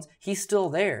 rounds, he's still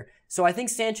there. So I think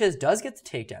Sanchez does get the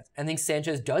takedowns. I think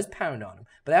Sanchez does pound on him.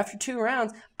 But after 2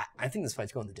 rounds, I think this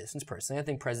fight's going the distance, personally. I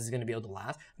think Perez is going to be able to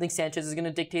last. I think Sanchez is going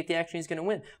to dictate the action. He's going to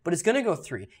win. But it's going to go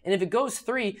 3. And if it goes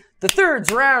 3, the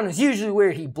 3rd round is usually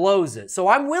where he blows it. So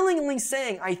I'm willingly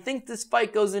saying I think this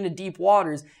fight goes into deep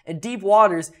waters. And deep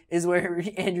waters is where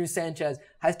Andrew Sanchez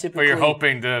has typically... But you're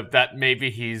hoping that maybe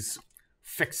he's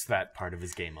fixed that part of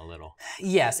his game a little.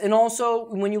 Yes, and also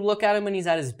when you look at him when he's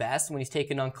at his best, when he's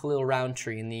taking on Khalil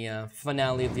Roundtree in the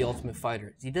finale of The Ultimate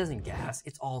Fighter, he doesn't gas.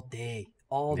 It's all day.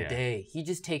 All day. He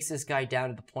just takes this guy down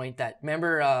to the point that,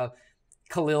 remember,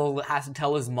 Khalil has to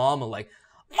tell his mama, like,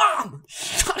 Mom,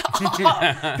 shut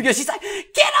up! Because she's like,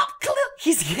 get up, Khalil,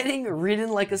 He's getting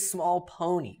ridden like a small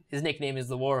pony. His nickname is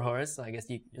the War Horse. So I guess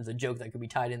there's a joke that could be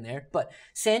tied in there. But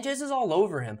Sanchez is all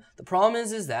over him. The problem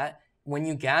is that when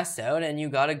you gas out and you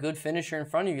got a good finisher in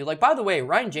front of you, like, by the way,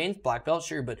 Ryan James, black belt,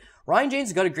 sure, but Ryan James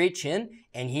has got a great chin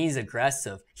and he's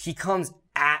aggressive. He comes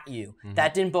at you.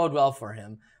 That didn't bode well for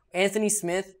him. Anthony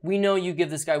Smith, we know you give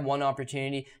this guy one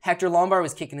opportunity. Hector Lombard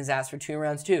was kicking his ass for 2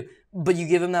 rounds too. But you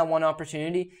give him that one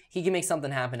opportunity, he can make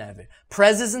something happen out of it.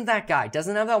 Perez isn't that guy.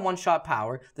 Doesn't have that one-shot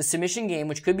power. The submission game,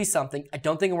 which could be something, I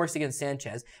don't think it works against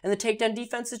Sanchez. And the takedown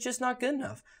defense is just not good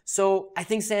enough. So I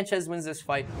think Sanchez wins this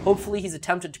fight. Hopefully he's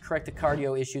attempted to correct the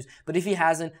cardio issues. But if he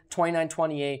hasn't,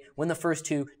 29-28, win the first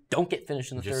 2, don't get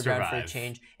finished in the third round for a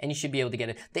change, and you should be able to get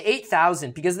it. The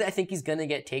 8,000, because I think he's going to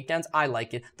get takedowns, I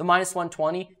like it. The minus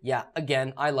 120, yeah,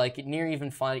 again, I like it. Near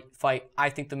even fight, I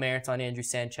think the merit's on Andrew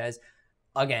Sanchez.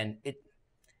 Again,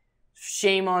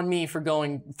 shame on me for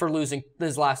losing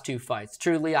his last 2 fights.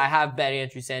 Truly, I have bet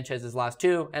Andrew Sanchez's last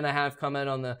 2, and I have come out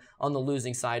on the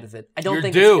losing side of it. I don't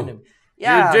think it's going to.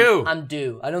 Yeah, You're due. I'm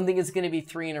due. I don't think it's going to be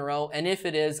 3 in a row, and if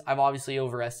it is, I've obviously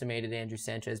overestimated Andrew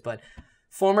Sanchez. But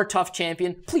former tough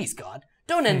champion, please God,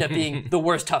 don't end up being the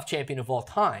worst tough champion of all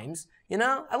times. You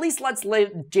know, at least let's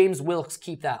let James Wilkes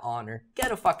keep that honor.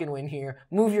 Get a fucking win here.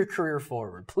 Move your career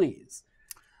forward, please.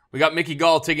 We got Mickey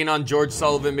Gall taking on George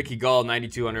Sullivan. Mickey Gall,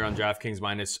 9,200 on DraftKings,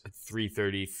 minus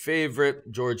 330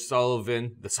 favorite. George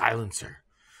Sullivan, the silencer,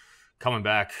 coming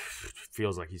back.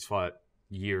 Feels like he's fought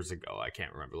years ago. I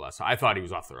can't remember the last time. I thought he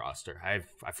was off the roster.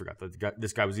 I forgot that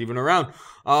this guy was even around.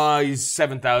 He's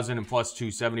 7,000 and plus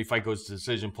 270. Fight goes to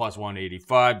decision, plus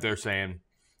 185. They're saying,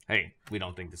 hey, we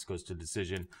don't think this goes to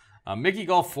decision. Mickey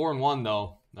Gall, 4-1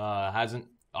 though. Hasn't.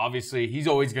 Obviously, he's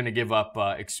always going to give up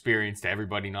experience to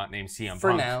everybody not named CM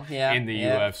For Punk now, yeah, in the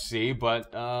UFC.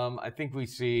 But I think we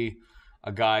see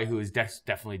a guy who is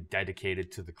definitely dedicated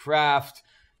to the craft.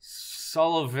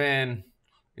 Sullivan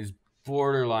is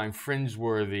borderline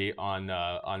fringe-worthy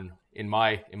in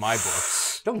my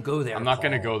books. Don't go there. I'm not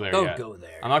going to go there. Don't go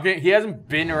there. I'm not going. He hasn't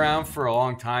been around for a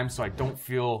long time, so I don't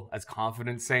feel as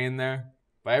confident saying there.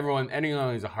 But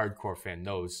anyone who's a hardcore fan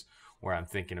knows where I'm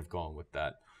thinking of going with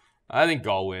that. I think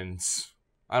Gall wins.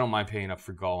 I don't mind paying up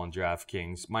for Gall on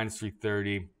DraftKings. Minus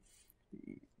 330.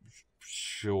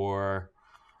 Sure.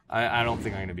 I don't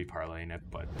think I'm going to be parlaying it,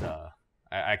 but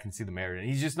I can see the merit. And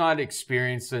he's just not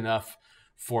experienced enough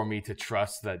for me to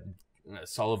trust that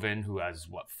Sullivan, who has,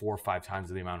 4 or 5 times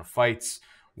the amount of fights,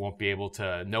 won't be able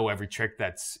to know every trick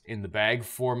that's in the bag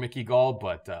for Mickey Gall,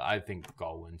 but I think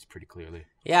Gall wins pretty clearly.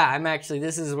 Yeah,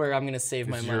 this is where I'm going to save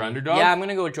my money. Your underdog? Yeah, I'm going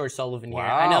to go with George Sullivan here.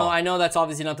 Wow. I know that's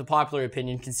obviously not the popular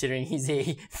opinion considering he's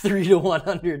a 3-1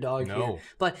 underdog here.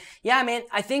 But yeah, man,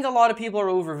 I think a lot of people are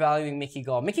overvaluing Mickey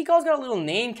Gall. Mickey Gall's got a little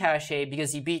name cachet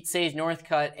because he beat Sage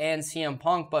Northcutt and CM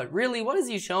Punk, but really, what has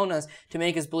he shown us to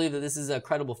make us believe that this is a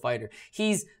credible fighter?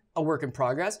 He's a work in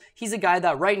progress. He's a guy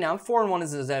that right now, 4-1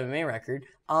 is his MMA record.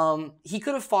 He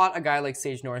could have fought a guy like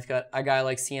Sage Northcutt, a guy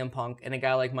like CM Punk, and a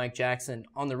guy like Mike Jackson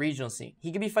on the regional scene.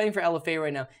 He could be fighting for LFA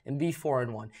right now and be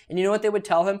 4-1. And you know what they would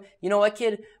tell him? You know what,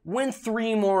 kid? Win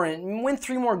 3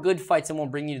 more good fights and we'll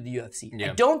bring you to the UFC.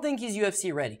 Yeah. I don't think he's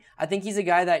UFC ready. I think he's a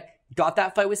guy that got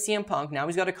that fight with CM Punk. Now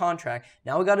he's got a contract.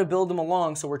 Now we got to build him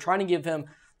along. So we're trying to give him,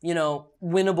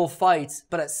 winnable fights.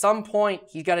 But at some point,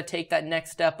 he's got to take that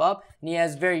next step up. And he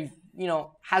has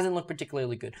hasn't looked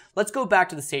particularly good. Let's go back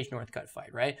to the Sage Northcutt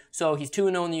fight, right? So he's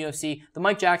 2-0 in the UFC. The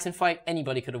Mike Jackson fight,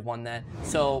 anybody could have won that.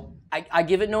 So I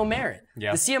give it no merit.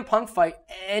 Yeah. The CM Punk fight,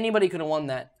 anybody could have won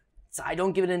that. So I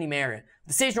don't give it any merit.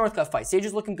 The Sage Northcutt fight. Sage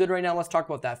is looking good right now. Let's talk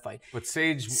about that fight. But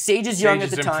Sage is young at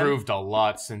the time. Sage has improved a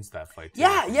lot since that fight. Too.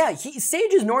 Yeah.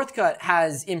 Sage's Northcutt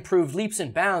has improved leaps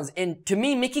and bounds. And to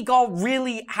me, Mickey Gall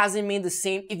really hasn't made the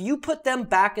same. If you put them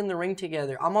back in the ring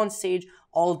together, I'm on Sage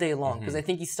all day long because I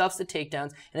think he stuffs the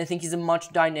takedowns and I think he's a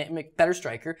much dynamic, better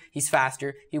striker. He's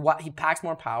faster. He packs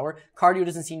more power. Cardio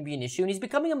doesn't seem to be an issue. And he's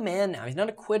becoming a man now. He's not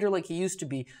a quitter like he used to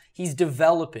be. He's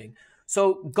developing.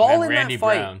 So Gall in that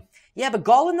fight. Brown. Yeah, but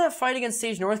Gall in that fight against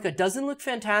Sage Northcutt doesn't look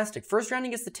fantastic. First round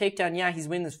he gets the takedown. Yeah, he's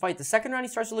winning this fight. The second round he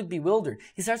starts to look bewildered.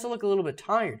 He starts to look a little bit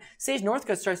tired. Sage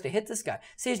Northcutt starts to hit this guy.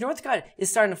 Sage Northcutt is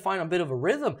starting to find a bit of a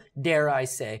rhythm, dare I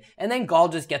say. And then Gall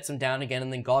just gets him down again,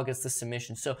 and then Gall gets the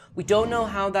submission. So we don't know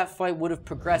how that fight would have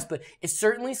progressed, but it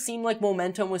certainly seemed like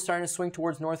momentum was starting to swing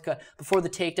towards Northcutt before the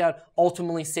takedown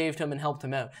ultimately saved him and helped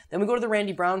him out. Then we go to the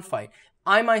Randy Brown fight.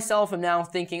 I myself am now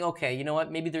thinking, okay, you know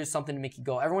what? Maybe there's something to make you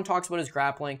go. Everyone talks about his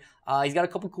grappling. He's got a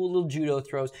couple cool little judo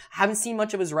throws. I haven't seen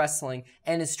much of his wrestling.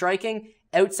 And his striking,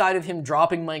 outside of him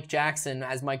dropping Mike Jackson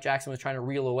as Mike Jackson was trying to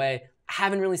reel away, I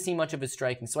haven't really seen much of his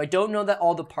striking. So I don't know that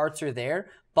all the parts are there,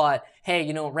 But hey,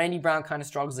 you know, Randy Brown kind of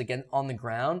struggles again on the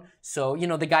ground. So, you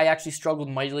know, the guy actually struggled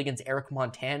mightily against Eric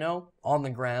Montano on the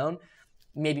ground.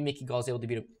 Maybe Mickey Gall's able to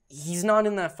beat him. He's not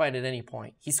in that fight at any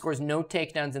point. He scores no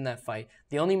takedowns in that fight.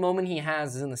 The only moment he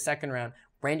has is in the second round.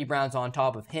 Randy Brown's on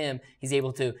top of him. He's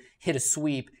able to hit a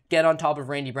sweep, get on top of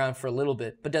Randy Brown for a little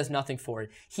bit, but does nothing for it.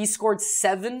 He scored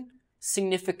 7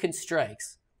 significant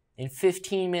strikes in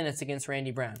 15 minutes against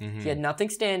Randy Brown. He had nothing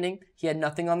standing. He had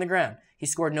nothing on the ground. He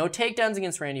scored no takedowns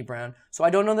against Randy Brown, so I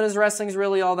don't know that his wrestling's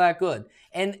really all that good.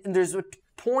 And there's a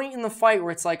point in the fight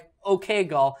where it's like, okay,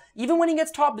 Gall, even when he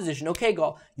gets top position, okay,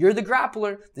 Gall, you're the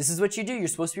grappler. This is what you do. You're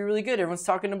supposed to be really good. Everyone's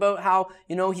talking about how,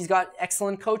 you know, he's got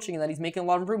excellent coaching and that he's making a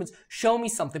lot of improvements. Show me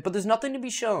something, but there's nothing to be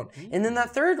shown. And then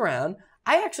that third round,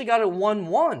 I actually got it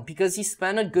 1-1 because he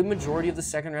spent a good majority of the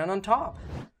second round on top.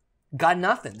 Got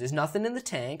nothing. There's nothing in the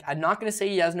tank. I'm not going to say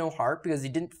he has no heart because he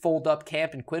didn't fold up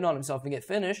camp and quit on himself and get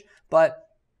finished, but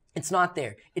it's not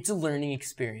there. It's a learning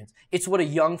experience. It's what a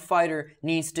young fighter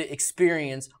needs to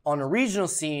experience on a regional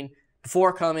scene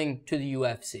before coming to the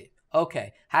UFC.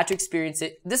 Okay, had to experience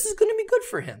it. This is going to be good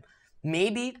for him.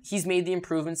 Maybe he's made the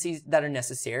improvements that are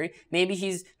necessary. Maybe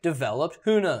he's developed.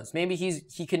 Who knows? Maybe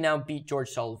he can now beat George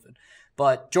Sullivan.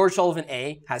 But George Sullivan,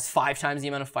 A, has 5 times the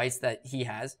amount of fights that he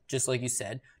has, just like you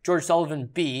said. George Sullivan,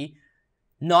 B,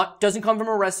 doesn't come from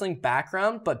a wrestling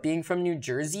background, but being from New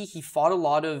Jersey, he fought a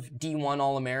lot of D1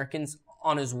 All-Americans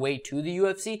on his way to the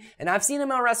UFC, and I've seen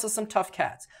him out-wrestle some tough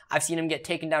cats. I've seen him get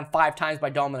taken down 5 times by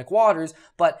Dominic Waters,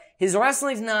 but his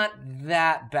wrestling's not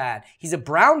that bad. He's a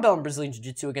brown belt in Brazilian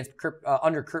Jiu-Jitsu against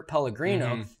under Kurt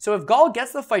Pellegrino, so if Gall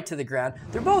gets the fight to the ground,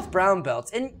 they're both brown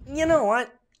belts, and you know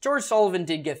what? George Sullivan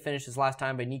did get finished his last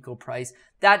time by Nico Price.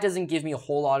 That doesn't give me a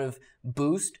whole lot of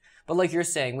boost, but like you're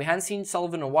saying, we hadn't seen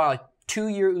Sullivan in a while.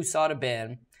 2-year USADA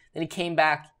ban. Then he came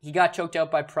back. He got choked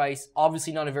out by Price.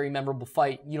 Obviously not a very memorable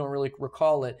fight. You don't really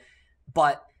recall it.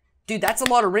 But, dude, that's a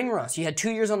lot of ring rust. You had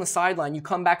 2 years on the sideline. You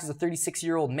come back as a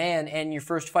 36-year-old man, and your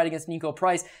first fight against Nico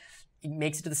Price, he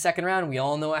makes it to the second round. We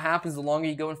all know what happens the longer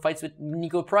you go in fights with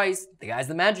Nico Price. The guy's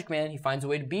the magic man. He finds a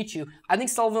way to beat you. I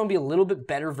think Sullivan will be a little bit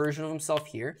better version of himself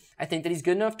here. I think that he's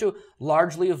good enough to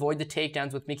largely avoid the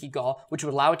takedowns with Mickey Gall, which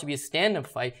would allow it to be a stand-up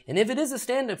fight. And if it is a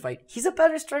stand-up fight, he's a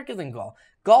better striker than Gall.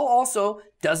 Gall also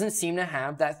doesn't seem to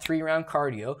have that 3-round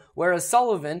cardio, whereas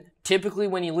Sullivan, typically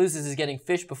when he loses, is getting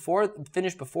finished before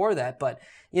that. But,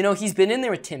 you know, he's been in there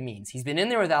with Tim Means. He's been in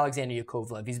there with Alexander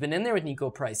Yakovlev. He's been in there with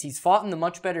Nico Price. He's fought in the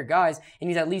much better guys,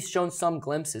 and he's at least shown some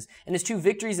glimpses. And his 2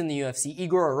 victories in the UFC,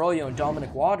 Igor Arroyo and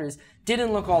Dominic Waters,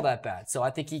 didn't look all that bad. So I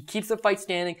think he keeps the fight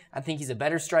standing. I think he's a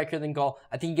better striker than Gall.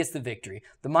 I think he gets the victory.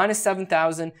 The minus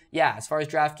 7,000, yeah, as far as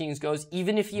DraftKings goes,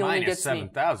 even if he only gets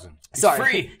minus 7,000. Sorry.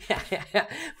 Free. Yeah.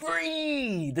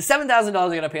 Free. The $7,000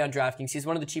 I got to pay on DraftKings. He's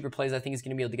one of the cheaper plays. I think he's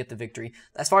going to be able to get the victory.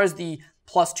 As far as the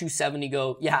plus 270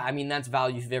 go, yeah, I mean, that's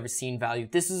value if you've ever seen value.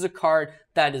 This is a card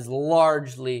that is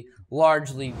largely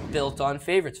built on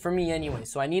favorites, for me anyway.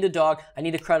 So I need a dog. I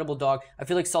need a credible dog. I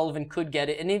feel like Sullivan could get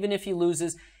it. And even if he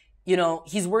loses, you know,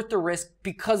 he's worth the risk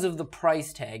because of the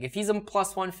price tag. If he's a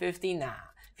plus 150, nah.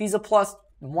 If he's a plus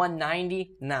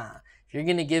 190, nah. If you're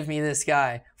going to give me this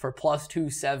guy for plus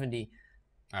 270,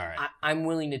 all right, I'm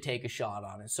willing to take a shot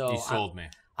on it. So you sold me.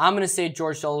 I'm going to say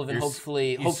George Sullivan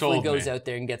hopefully goes out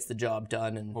there and gets the job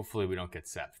done. And hopefully we don't get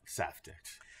Saftic.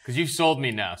 Because you've sold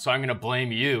me now, so I'm going to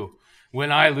blame you.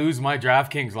 When I lose my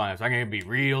DraftKings lineups, I'm going to be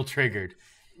real triggered.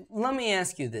 Let me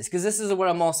ask you this, because this is what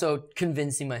I'm also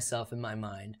convincing myself in my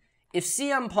mind. If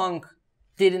CM Punk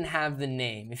didn't have the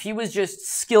name, if he was just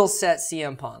skill set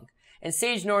CM Punk, and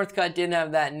Sage Northcutt didn't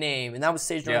have that name, and that was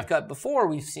Sage Northcutt before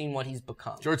we've seen what he's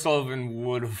become. George Sullivan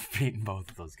would have beaten both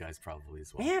of those guys probably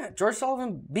as well. Yeah, George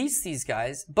Sullivan beats these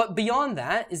guys. But beyond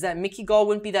that is that Mickey Gall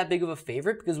wouldn't be that big of a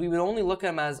favorite because we would only look at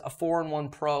him as a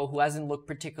 4-1 pro who hasn't looked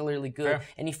particularly good,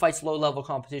 and he fights low-level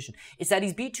competition. It's that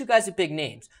he's beat 2 guys with big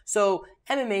names. So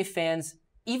MMA fans,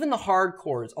 even the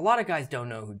hardcores, a lot of guys don't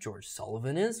know who George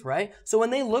Sullivan is, right? So when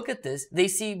they look at this, they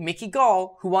see Mickey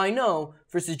Gall, who I know,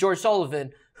 versus George Sullivan,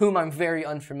 whom I'm very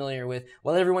unfamiliar with.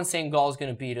 Well, everyone's saying Gall's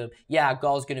going to beat him. Yeah,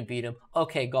 Gall's going to beat him.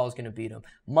 Okay, Gall's going to beat him.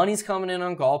 Money's coming in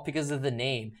on Gall because of the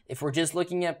name. If we're just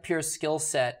looking at pure skill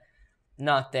set,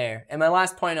 not there. And my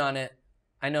last point on it,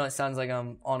 I know it sounds like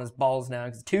I'm on his balls now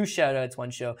because 2 shout-outs, 1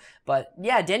 show. But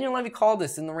yeah, Daniel Levy called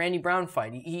this in the Randy Brown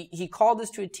fight. He called this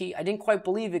to a T. I didn't quite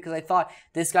believe it because I thought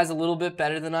this guy's a little bit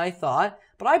better than I thought.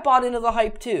 but I bought into the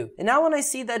hype too. And now when I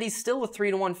see that he's still a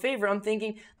 3-1 favorite, I'm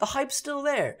thinking the hype's still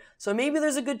there. So maybe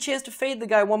there's a good chance to fade the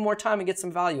guy one more time and get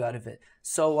some value out of it.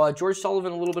 So George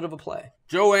Sullivan, a little bit of a play.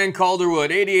 Joanne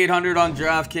Calderwood, 8,800 on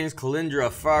DraftKings.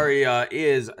 Kalindra Faria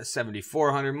is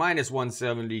 7,400, minus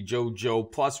 170.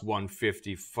 JoJo plus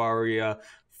 150. Faria.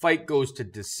 Fight goes to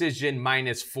decision,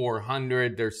 minus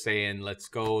 400. They're saying, let's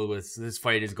go with this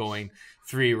fight is going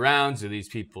 3 rounds. Do these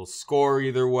people score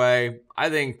either way? I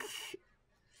think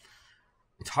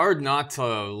it's hard not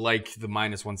to like the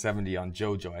minus 170 on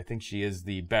JoJo. I think she is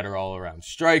the better all-around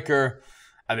striker.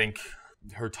 I think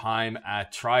her time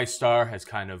at TriStar has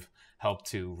kind of helped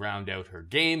to round out her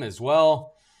game as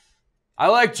well. I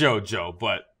like JoJo,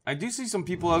 but I do see some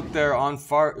people out there on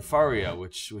Faria,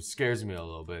 which scares me a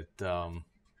little bit.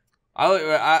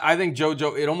 I think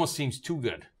JoJo, it almost seems too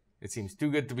good. It seems too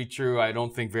good to be true. I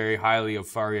don't think very highly of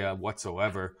Faria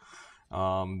whatsoever.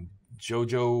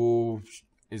 JoJo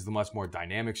is the much more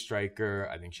dynamic striker.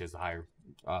 I think she has a higher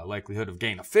likelihood of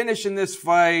getting a finish in this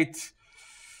fight.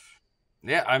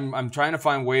 Yeah, I'm trying to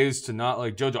find ways to not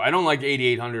like JoJo. I don't like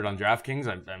 8,800 on DraftKings.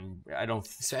 I don't.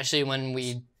 Especially when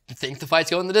we think the fight's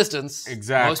going the distance.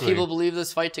 Exactly. Most people believe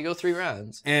this fight to go 3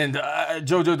 rounds. And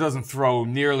JoJo doesn't throw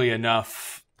nearly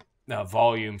enough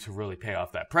volume to really pay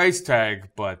off that price tag,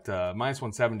 but minus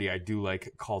 170, I do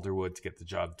like Calderwood to get the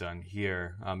job done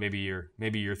here. Maybe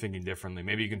you're thinking differently.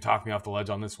 Maybe you can talk me off the ledge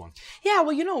on this one. Yeah,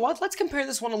 well, you know what? Let's compare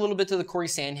this one a little bit to the Corey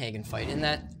Sandhagen fight in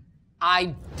that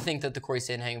I think that the Corey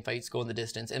Sandhagen fight's going the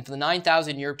distance. And for the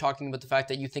 9,000, you're talking about the fact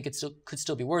that you think it could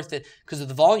still be worth it because of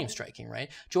the volume striking, right?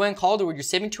 Joanne Calderwood, you're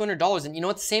saving $200. And you know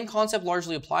what? The same concept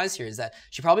largely applies here is that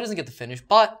she probably doesn't get the finish,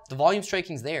 but the volume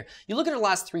striking's there. You look at her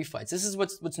last 3 fights. This is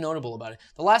what's notable about it.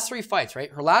 The last 3 fights, right?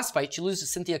 Her last fight, she loses to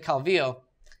Cynthia Calvillo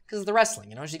because of the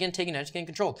wrestling. You know, she's getting taken out, she's getting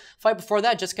controlled. Fight before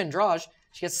that, Jessica Andrade,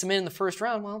 she gets submitted in the first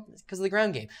round, well, because of the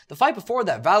ground game. The fight before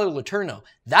that, Valerie Letourneau,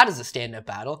 that is a stand-up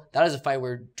battle. That is a fight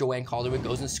where Joanne Calderwood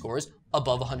goes and scores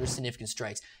above 100 significant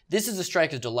strikes. This is a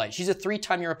striker's delight. She's a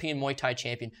 3-time European Muay Thai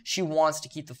champion. She wants to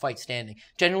keep the fight standing.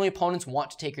 Generally, opponents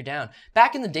want to take her down.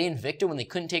 Back in the day in Victor, when they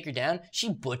couldn't take her down, she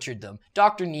butchered them.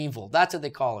 Dr. Neville, that's what they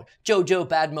call her. JoJo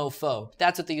Bad Mofo,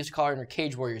 that's what they used to call her in her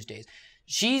Cage Warriors days.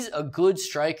 She's a good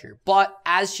striker, but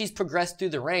as she's progressed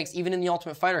through the ranks, even in the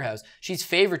Ultimate Fighter House, she's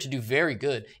favored to do very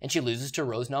good, and she loses to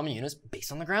Rose Namajunas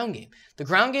based on the ground game. The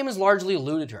ground game has largely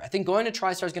eluded her. I think going to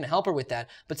TriStar is going to help her with that,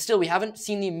 but still, we haven't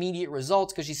seen the immediate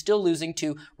results because she's still losing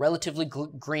to relatively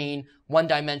green,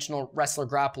 one-dimensional wrestler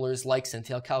grapplers like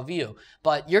Cynthia Calvillo.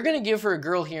 But you're going to give her a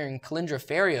girl here in Kalindra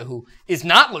Faria who is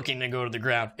not looking to go to the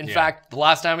ground. In fact, the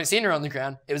last time I seen her on the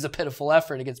ground, it was a pitiful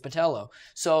effort against Patello.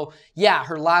 So, yeah,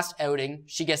 her last outing,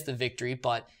 she gets the victory,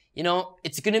 but you know,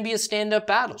 it's going to be a stand-up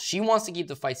battle. She wants to keep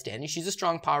the fight standing. She's a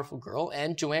strong, powerful girl,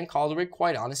 and Joanne Calderwood,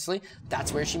 quite honestly,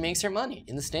 that's where she makes her money,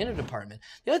 in the standard department.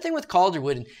 The other thing with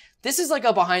Calderwood, and this is like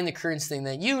a behind-the-curtains thing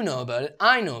that you know about it,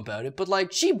 I know about it, but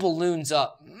like she balloons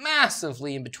up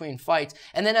massively in between fights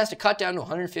and then has to cut down to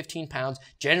 115 pounds,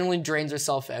 generally drains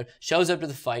herself out, shows up to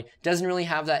the fight, doesn't really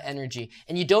have that energy,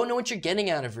 and you don't know what you're getting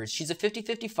out of her. She's a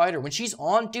 50-50 fighter. When she's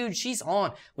on, dude, she's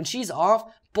on. When she's off,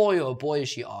 boy, oh boy, is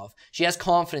she off. She has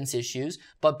confidence issues,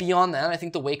 but beyond that, I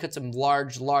think the weight cut's a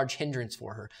large hindrance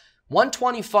for her.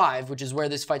 125, which is where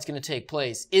this fight's going to take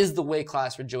place, is the weight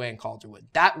class for Joanne Calderwood.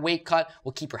 That weight cut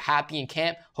will keep her happy in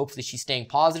camp. Hopefully she's staying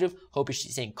positive. Hopefully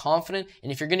she's staying confident.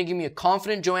 And if you're going to give me a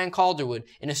confident Joanne Calderwood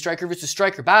in a striker versus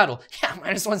striker battle, yeah,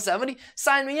 minus 170,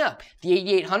 sign me up. The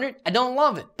 8,800, I don't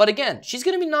love it. But again, she's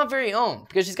going to be not very owned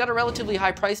because she's got a relatively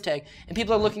high price tag, and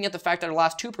people are looking at the fact that her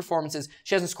last 2 performances,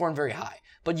 she hasn't scored very high.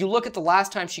 But you look at the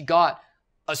last time she got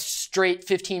a straight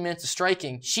 15 minutes of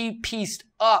striking, she pieced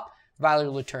up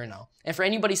Valerie Letourneau. And for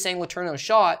anybody saying Letourneau's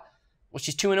shot, well,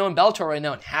 she's 2-0 in Bellator right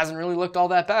now and hasn't really looked all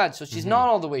that bad, so she's not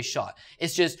all the way shot.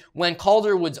 It's just when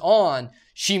Calderwood's on,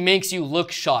 she makes you look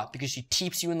shot because she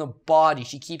keeps you in the body.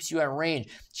 She keeps you at range.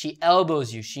 She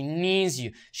elbows you. She knees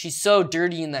you. She's so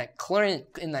dirty in that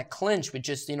clinch with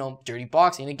just, you know, dirty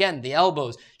boxing. And again, the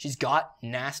elbows. She's got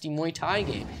nasty Muay Thai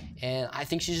game. And I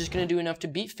think she's just going to do enough to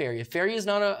beat Faria. Faria is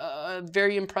not a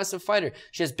very impressive fighter.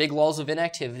 She has big lulls of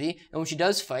inactivity. And when she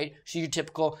does fight, she's your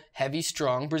typical heavy,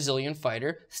 strong Brazilian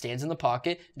fighter. Stands in the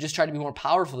pocket. Just try to be more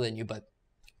powerful than you. But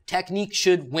technique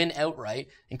should win outright,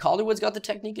 and Calderwood's got the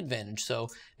technique advantage. So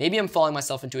maybe I'm falling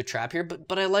myself into a trap here,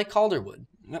 but I like Calderwood.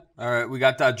 Yep. All right, we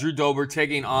got Drew Dober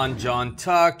taking on John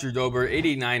Tuck. Drew Dober,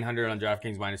 8,900 on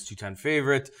DraftKings, minus 210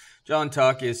 favorite. John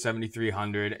Tuck is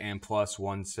 7,300 and plus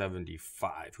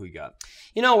 175. Who you got?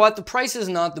 You know what? The price is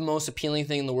not the most appealing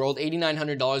thing in the world.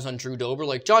 $8,900 on Drew Dober.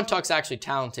 Like, John Tuck's actually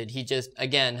talented. He just,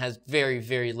 again, has very,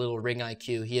 very little ring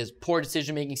IQ. He has poor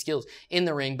decision-making skills in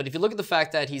the ring. But if you look at the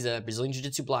fact that he's a Brazilian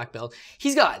Jiu-Jitsu black belt,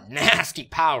 he's got nasty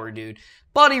power, dude.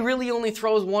 But he really only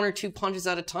throws 1 or 2 punches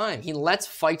at a time. He lets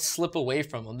fights slip away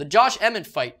from him. The Josh Emmett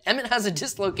fight, Emmett has a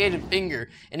dislocated finger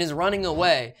and is running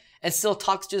away, and still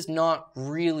Tuck's just not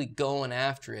really going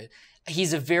after it.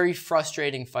 He's a very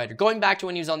frustrating fighter. Going back to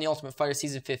when he was on The Ultimate Fighter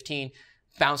Season 15,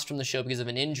 bounced from the show because of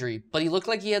an injury, but he looked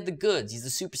like he had the goods. He's the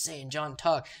Super Saiyan John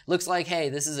Tuck. Looks like, hey,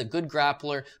 this is a good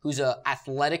grappler who's an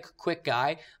athletic, quick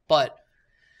guy, but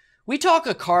we talk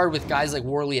a card with guys like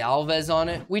Warley Alves on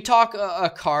it. We talk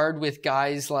a card with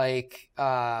guys like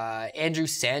Andrew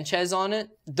Sanchez on it.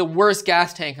 The worst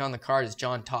gas tank on the card is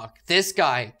John Tuck. This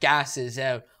guy gasses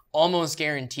out almost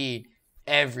guaranteed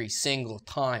every single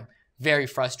time. Very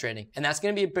frustrating. And that's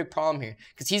going to be a big problem here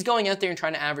because he's going out there and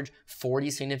trying to average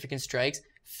 40 significant strikes,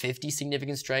 50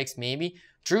 significant strikes maybe.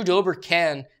 Drew Dober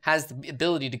has the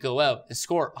ability to go out and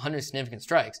score 100 significant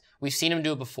strikes. We've seen him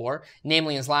do it before,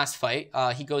 namely his last fight.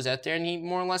 He goes out there and he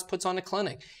more or less puts on a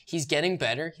clinic. He's getting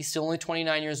better. He's still only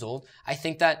 29 years old. I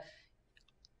think that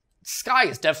sky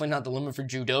is definitely not the limit for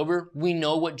Drew Dober. We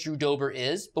know what Drew Dober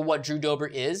is, but what Drew Dober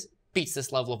is beats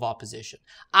this level of opposition.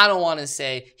 I don't want to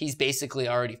say he's basically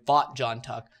already fought John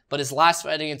Tuck, but his last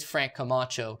fight against Frank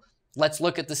Camacho, let's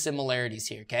look at the similarities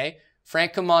here, okay?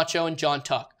 Frank Camacho and John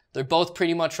Tuck. They're both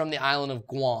pretty much from the island of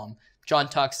Guam. John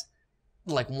Tuck's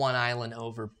like one island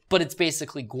over, but it's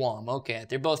basically Guam. Okay,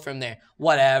 they're both from there.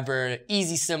 Whatever,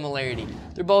 easy similarity.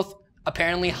 They're both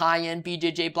apparently high-end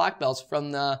BJJ black belts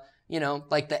from the,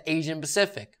 like the Asian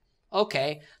Pacific.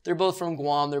 Okay, they're both from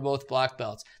Guam. They're both black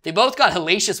belts. They both got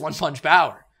hellacious one-punch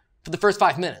power for the first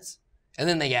 5 minutes, and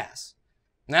then they gas.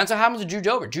 And that's what happens to Drew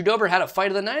Dober. Drew Dober had a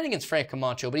fight of the night against Frank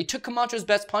Camacho, but he took Camacho's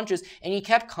best punches and he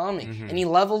kept coming and he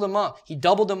leveled him up. He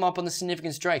doubled him up on the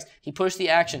significant strikes. He pushed the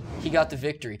action. He got the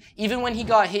victory. Even when he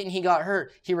got hit and he got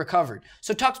hurt, he recovered.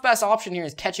 So Tuck's best option here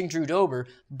is catching Drew Dober,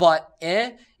 but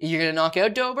you're going to knock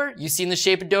out Dober? You seen the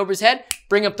shape of Dober's head?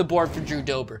 Bring up the board for Drew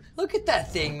Dober. Look at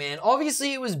that thing, man.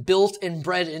 Obviously, it was built and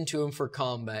bred into him for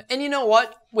combat. And you know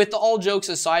what? With all jokes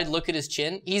aside, look at his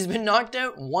chin. He's been knocked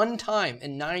out 1 time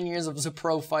in 9 years as a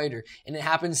pro fighter, and it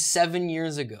happened 7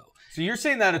 years ago. So you're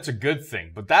saying that it's a good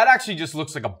thing, but that actually just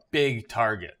looks like a big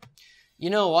target.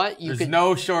 You know what? There's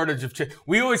no shortage of chin.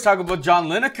 We always talk about John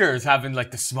Lineker as having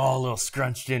like the small little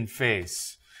scrunched in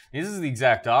face. This is the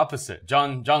exact opposite.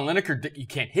 John Lineker, you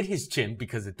can't hit his chin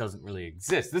because it doesn't really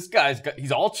exist. This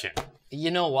he's all chin. You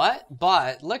know what?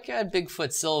 But look at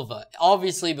Bigfoot Silva.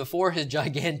 Obviously, before his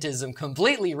gigantism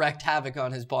completely wreaked havoc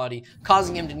on his body,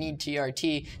 causing him to need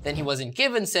TRT. Then he wasn't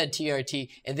given said TRT,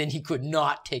 and then he could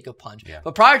not take a punch. Yeah.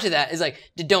 But prior to that, it's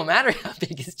like, it don't matter how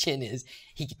big his chin is,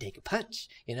 he could take a punch.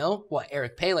 You know? What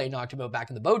Eric Pele talked about back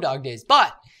in the Bodog days.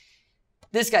 But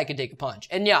this guy can take a punch.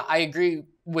 And yeah, I agree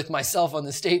with myself on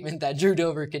the statement that Drew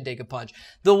Dober can take a punch.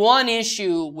 The one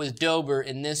issue with Dober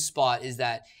in this spot is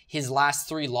that his last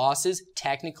 3 losses,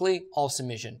 technically, all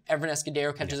submission. Everett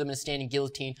Escudero catches him in a standing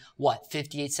guillotine,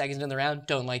 58 seconds into the round?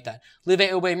 Don't like that. Live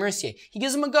Obey Mercier. He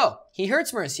gives him a go. He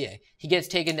hurts Mercier. He gets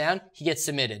taken down. He gets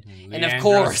submitted. And of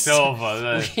course,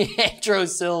 Leandro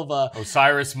Silva.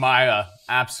 Osiris Maia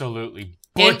absolutely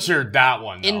butchered that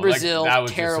one. In Brazil,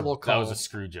 terrible call. That was a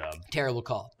screw job. Terrible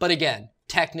call. But again,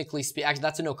 technically speaking, actually,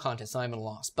 that's a no contest, not even a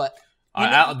loss. But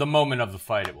at the moment of the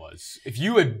fight, it was. If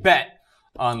you had bet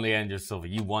on Leandro Silva,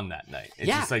 you won that night. It's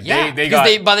just like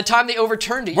by the time they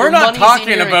overturned it, we're not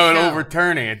talking about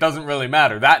overturning. It doesn't really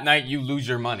matter. That night, you lose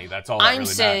your money. That's all that really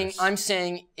matters. I'm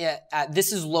saying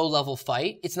this is low-level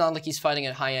fight. It's not like he's fighting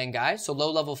a high-end guy. So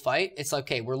low-level fight, it's like,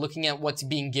 okay, we're looking at what's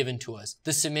being given to us.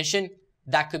 The submission,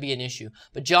 that could be an issue.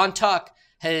 But John Tuck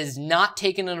has not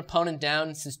taken an opponent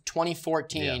down since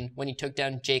 2014 when he took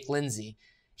down Jake Lindsay.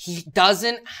 He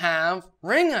doesn't have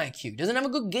ring IQ, doesn't have a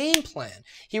good game plan.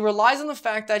 He relies on the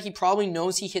fact that he probably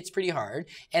knows he hits pretty hard.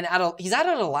 And he's at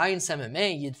an Alliance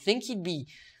MMA. You'd think he'd be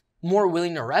more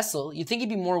willing to wrestle. You'd think he'd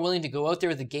be more willing to go out there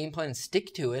with a game plan and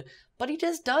stick to it. But he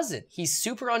just doesn't. He's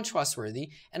super untrustworthy.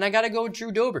 And I got to go with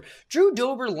Drew Dober. Drew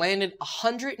Dober landed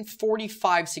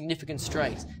 145 significant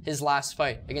strikes his last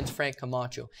fight against Frank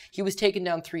Camacho. He was taken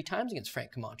down 3 times against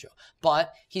Frank Camacho.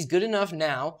 But he's good enough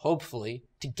now, hopefully,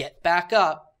 to get back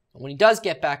up. And when he does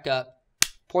get back up,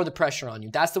 pour the pressure on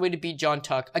you. That's the way to beat John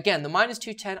Tuck. Again, the minus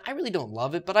 210, I really don't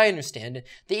love it, but I understand it.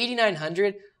 The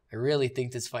 8,900, I really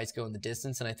think this fight's going the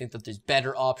distance, and I think that there's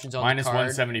better options on the card. Minus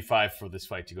 175 for this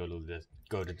fight to go to the distance.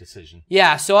 go to decision.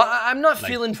 Yeah, so I'm not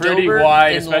feeling pretty Dober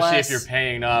wide, especially if you're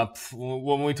paying up.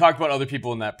 When we talk about other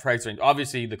people in that price range,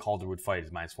 obviously the Calderwood fight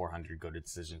is minus 400, go to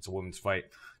decision. It's a women's fight.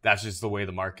 That's just the way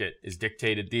the market is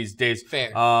dictated these days.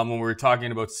 Fair. When we were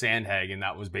talking about Sandhagen,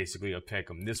 that was basically a pick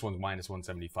 'em. This one's minus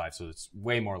 175, so it's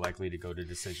way more likely to go to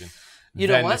decision You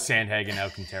know than what? the Sandhagen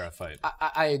Alcantara fight.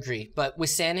 I agree. But with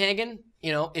Sandhagen,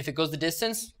 you know, if it goes the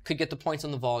distance, could get the points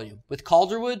on the volume. With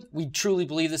Calderwood, we truly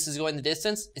believe this is going the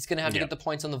distance. It's going to have to get the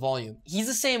points on the volume. He's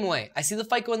the same way. I see the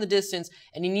fight going the distance,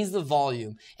 and he needs the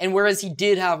volume. And whereas he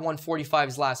did have 145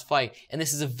 his last fight, and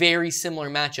this is a very similar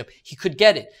matchup, he could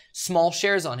get it. Small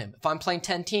shares on him. If I'm playing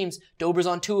 10 teams, Dober's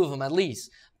on 2 of them at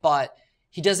least. But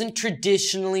he doesn't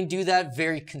traditionally do that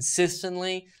very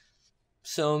consistently.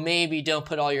 So maybe don't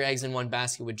put all your eggs in one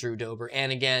basket with Drew Dober.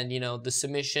 And again, you know, the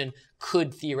submission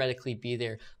could theoretically be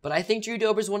there. But I think Drew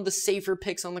Dober is one of the safer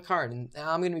picks on the card, and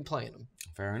I'm going to be playing him.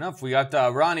 Fair enough. We got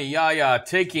Ronnie Yahya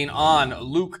taking on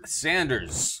Luke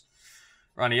Sanders.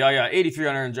 Ronnie Yahya,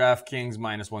 8,300 in DraftKings,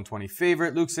 minus 120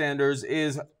 favorite. Luke Sanders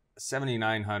is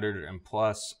 7,900 and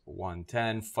plus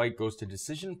 110. Fight goes to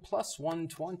decision, plus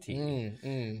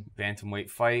 120. Bantamweight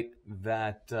fight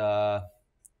that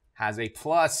has a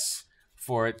plus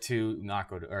for it to not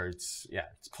go to, or it's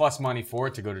plus money for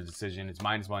it to go to decision. It's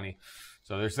minus money.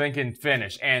 So they're thinking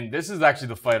finish. And this is actually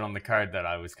the fight on the card that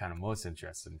I was kind of most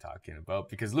interested in talking about,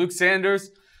 because Luke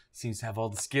Sanders seems to have all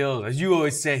the skills. As you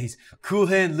always say, he's cool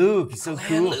hand Luke. He's so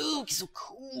cool. Luke, he's so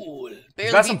cool.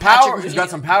 He's got some power. He's got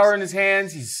some power in his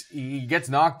hands. He gets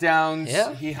knockdowns.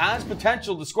 Yeah. He has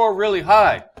potential to score really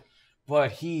high,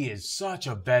 but he is such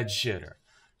a bed shitter.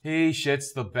 He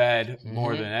shits the bed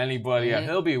more than anybody.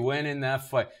 He'll be winning that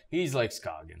fight. He's like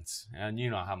Scoggins. And you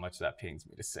know how much that pains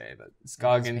me to say that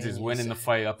Scoggins is winning the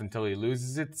fight up until he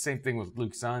loses it. The same thing with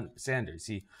Luke Sanders.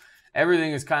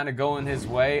 Everything is kind of going his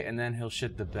way, and then he'll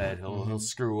shit the bed. He'll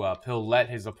screw up. He'll let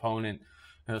his opponent,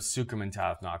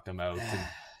 Sukumentov knocked him out.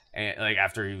 And like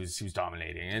after he was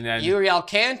dominating. And then Yuri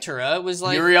Alcantara was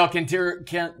like... Yuri Alcantara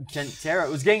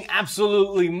was getting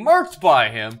absolutely murked by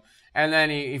him. And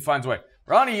then he finds a way.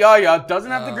 Ronnie Yahya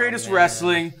doesn't have the greatest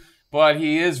wrestling, but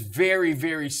he is very,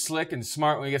 very slick and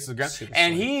smart when he gets to the ground.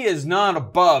 And he is not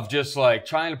above just like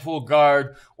trying to pull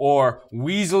guard or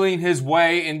weaseling his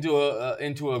way into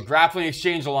a grappling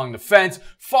exchange along the fence,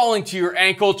 falling to your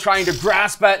ankle, trying to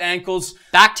grasp at ankles.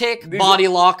 Back take, body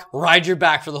lock, ride your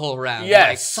back for the whole round. Yes.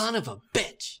 Like, son of a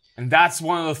bitch. And that's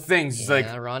one of the things. Yeah,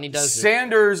 like Ronnie does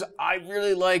Sanders, I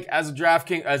really like as a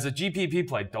DraftKings, as a GPP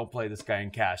play. Don't play this guy in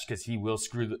cash because he will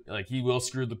screw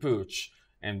the pooch,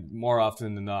 and more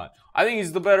often than not, I think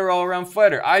he's the better all-around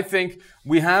fighter. I think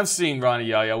we have seen Ronnie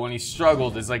Yahya when he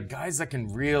struggled is like guys that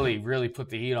can really, really put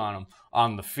the heat on him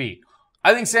on the feet.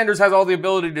 I think Sanders has all the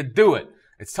ability to do it.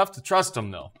 It's tough to trust him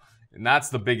though, and that's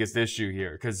the biggest issue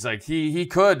here because like he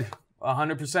could.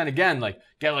 100% again, like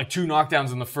get like 2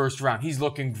 knockdowns in the first round. He's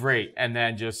looking great, and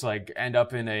then just like end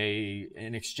up in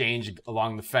an exchange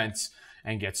along the fence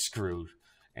and get screwed.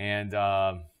 And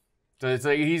so it's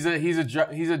like he's a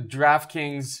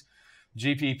DraftKings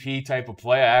GPP type of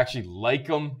play. I actually like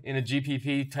him in a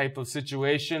GPP type of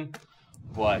situation,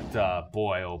 but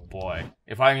boy, oh boy,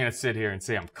 if I'm gonna sit here and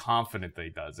say I'm confident that he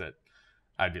does it,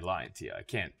 I'd be lying to you. I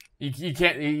can't.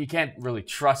 You can't really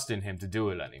trust in him to do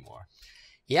it anymore.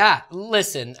 Yeah,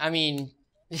 listen, I mean,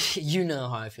 you know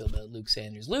how I feel about Luke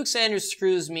Sanders. Luke Sanders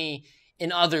screws me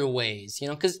in other ways, you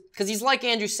know, because he's like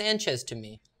Andrew Sanchez to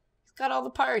me. He's got all the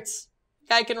parts. The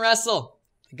guy can wrestle.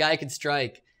 The guy can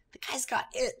strike. The guy's got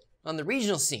it on the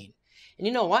regional scene. And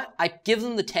you know what? I give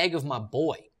them the tag of my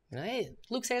boy. You know, hey,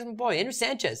 Luke Sanders is my boy. Andrew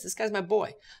Sanchez, this guy's my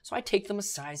boy. So I take them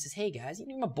aside and says, hey guys,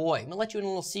 you're my boy. I'm going to let you in a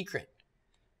little secret.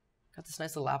 Got this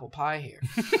nice little apple pie here.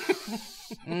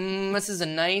 This is a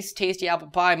nice, tasty apple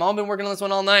pie. Mom been working on this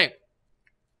one all night.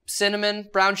 Cinnamon,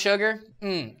 brown sugar.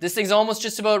 This thing's almost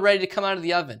just about ready to come out of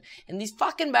the oven. And these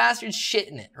fucking bastards shit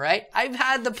in it, right? I've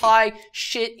had the pie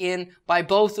shit in by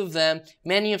both of them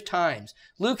many of times.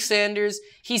 Luke Sanders,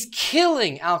 he's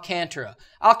killing Alcantara.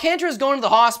 Alcantara's going to the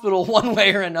hospital one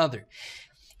way or another.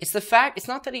 It's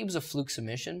not that he was a fluke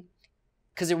submission,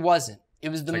 because it wasn't. It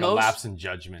was the most a lapse in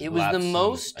judgment. It was the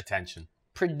most attention.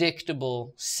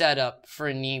 Predictable setup for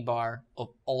a knee bar of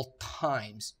all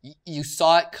times. You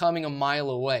saw it coming a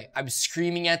mile away. I was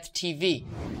screaming at the TV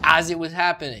as it was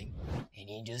happening, and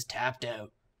he just tapped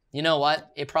out. You know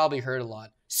what? It probably hurt a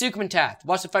lot. Sukumentov,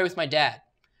 watched the fight with my dad.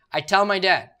 I tell my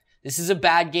dad, this is a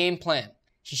bad game plan.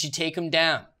 He should take him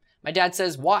down. My dad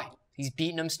says, why? He's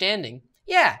beating him standing.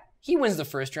 Yeah. He wins the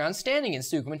first round standing in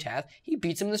Sukumentov. He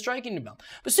beats him in the striking belt.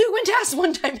 But Sukumentov's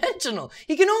one-dimensional.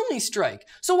 He can only strike.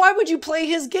 So why would you play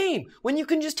his game when you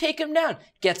can just take him down?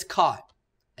 Gets caught.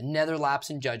 Another lapse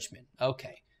in judgment.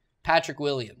 Okay. Patrick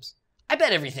Williams. I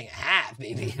bet everything I have,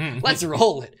 baby. Let's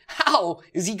roll it. How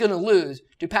is he going to lose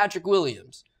to Patrick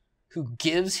Williams, who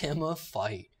gives him a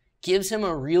fight, gives him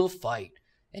a real fight,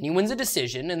 and he wins a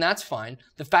decision, and that's fine.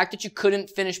 The fact that you couldn't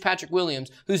finish Patrick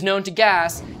Williams, who's known to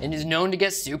gas and is known to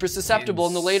get super susceptible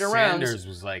in the later rounds. Sanders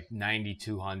was like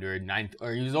 9,200,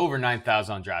 or he was over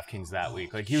 9,000 on DraftKings that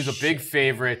week. Like, he was a big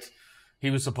favorite. He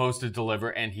was supposed to deliver,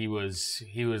 and he was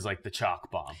like the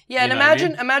chalk bomb. Yeah,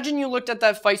 and imagine you looked at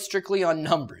that fight strictly on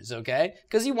numbers, okay?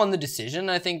 Because he won the decision.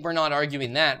 I think we're not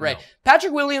arguing that, right? No.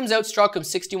 Patrick Williams outstruck him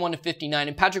 61-59,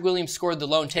 and Patrick Williams scored the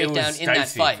lone takedown in that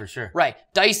fight. For sure. Right,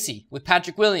 dicey with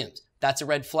Patrick Williams. That's a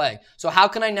red flag. So how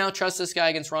can I now trust this guy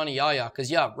against Ronnie Yahya? Because,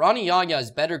 yeah, Ronnie Yahya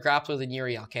is better grappler than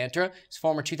Yuri Alcantara. He's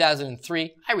former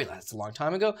 2003. I realize it's a long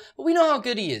time ago, but we know how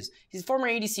good he is. He's a former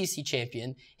ADCC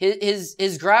champion.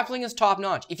 His grappling is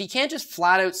top-notch. If he can't just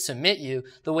flat-out submit you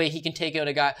the way he can take out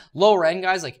a guy, lower-end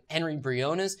guys like Henry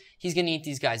Briones, he's going to eat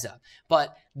these guys up.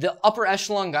 But the upper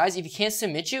echelon guys, if he can't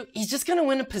submit you, he's just going to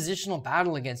win a positional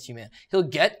battle against you, man. He'll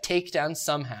get takedowns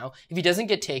somehow. If he doesn't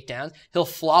get takedowns, he'll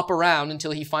flop around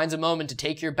until he finds a moment to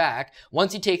take your back.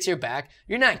 Once he takes your back,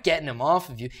 you're not getting him off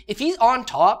of you. If he's on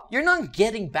top, you're not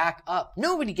getting back up.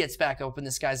 Nobody gets back up when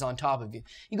this guy's on top of you.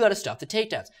 You got to stuff the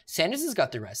takedowns. Sanders has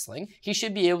got the wrestling. He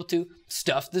should be able to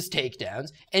stuff this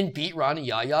takedowns and beat Ronnie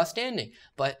Yahya standing.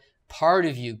 But part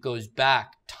of you goes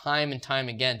back time and time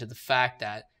again to the fact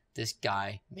that this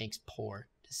guy makes poor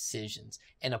decisions.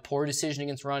 And a poor decision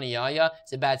against Ronnie Yahya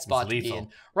is a bad spot to be in.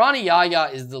 Ronnie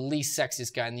Yahya is the least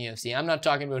sexiest guy in the UFC. I'm not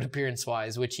talking about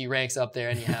appearance-wise, which he ranks up there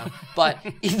anyhow. But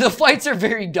the fights are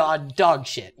very dog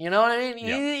shit. You know what I mean?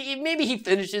 Yep. Maybe he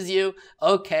finishes you.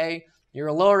 Okay. You're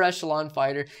a lower echelon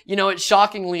fighter. You know, it's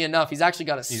shockingly enough, he's actually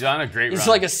got he's on a great run. He's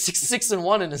like a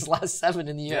 6-1 in his last 7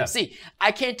 in the UFC.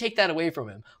 I can't take that away from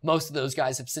him. Most of those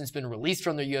guys have since been released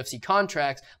from their UFC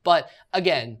contracts. But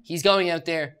again, he's going out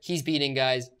there. He's beating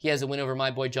guys. He has a win over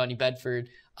my boy Johnny Bedford.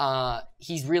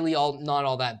 He's really not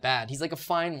all that bad. He's like a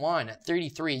fine wine at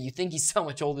 33. You think he's so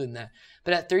much older than that.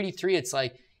 But at 33, it's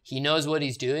like he knows what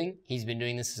he's doing. He's been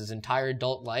doing this his entire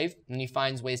adult life. And he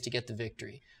finds ways to get the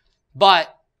victory.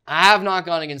 But I have not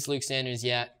gone against Luke Sanders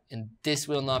yet, and this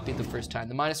will not be the first time.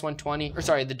 The -120, or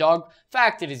sorry, the dog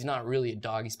fact that he's not really a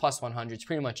dog. He's plus 100. It's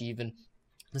pretty much even.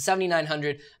 The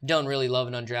 7,900, don't really love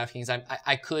it on DraftKings.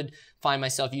 I could find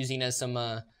myself using it as some,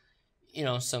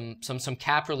 some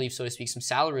cap relief, so to speak, some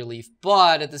salary relief.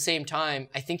 But at the same time,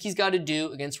 I think he's got to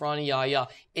do against Ronnie Yahya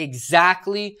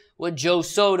exactly what Joe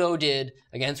Soto did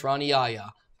against Ronnie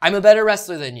Yahya. I'm a better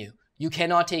wrestler than you. You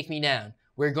cannot take me down.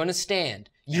 We're going to stand.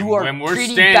 You are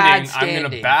pretty bad standing. I'm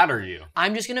going to batter you.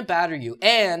 I'm just going to batter you.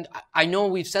 And I know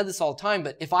we've said this all the time,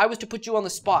 but if I was to put you on the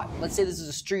spot, let's say this is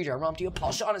a streeter, I'm up to you,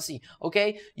 Paul Shaughnessy,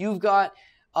 okay? You've got,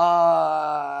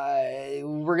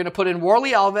 we're going to put in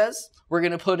Warley Alves, we're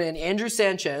going to put in Andrew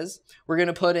Sanchez, we're going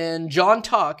to put in John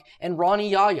Tuck, and Ronnie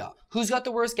Yahya. Who's got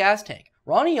the worst gas tank?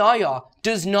 Ronnie Yahya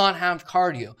does not have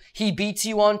cardio. He beats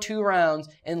you on 2 rounds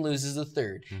and loses the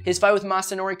 3rd. His fight with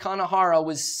Masanori Kanehara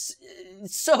was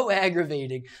so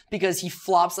aggravating because he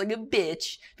flops like a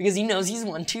bitch because he knows he's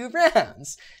won 2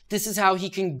 rounds. This is how he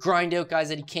can grind out guys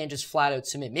that he can't just flat out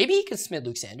submit. Maybe he can submit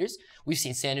Luke Sanders. We've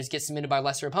seen Sanders get submitted by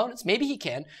lesser opponents. Maybe he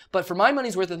can. But for my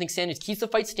money's worth, I think Sanders keeps the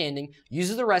fight standing,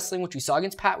 uses the wrestling, which we saw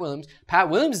against Pat Williams. Pat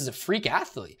Williams is a freak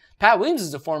athlete. Pat Williams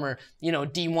is a former,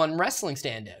 D1 wrestling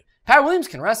standout. Pat Williams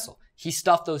can wrestle. He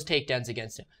stuffed those takedowns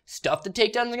against him. Stuffed the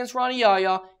takedowns against Ronnie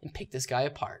Yahya and picked this guy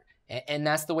apart. And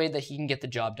that's the way that he can get the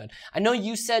job done. I know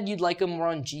you said you'd like him more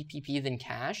on GPP than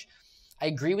cash. I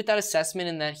agree with that assessment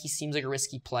in that he seems like a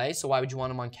risky play, so why would you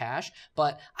want him on cash?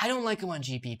 But I don't like him on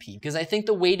GPP because I think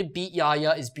the way to beat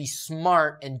Yahya is be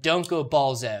smart and don't go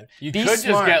balls out. You could just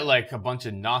get like a bunch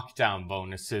of knockdown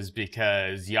bonuses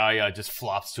because Yahya just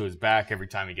flops to his back every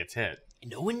time he gets hit. I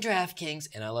know in DraftKings,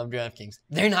 and I love DraftKings,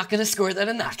 they're not going to score that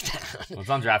a knockdown. Well, it's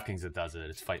on DraftKings that does it.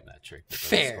 It's fight metric.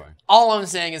 Fair. All I'm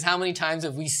saying is how many times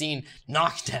have we seen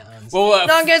knockdowns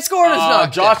not get scored as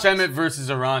knockdowns? Josh Emmett versus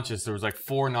Aranches, there was like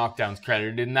 4 knockdowns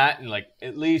credited in that, and like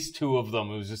at least 2 of them,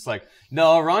 it was just like,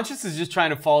 no, Aranches is just trying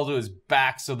to fall to his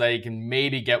back so that he can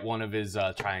maybe get one of his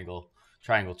triangle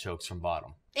chokes from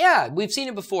bottom. Yeah, we've seen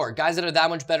it before. Guys that are that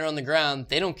much better on the ground,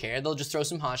 they don't care. They'll just throw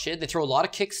some hot shit. They throw a lot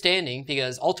of kicks standing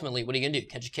because ultimately, what are you going to do?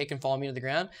 Catch a kick and follow me to the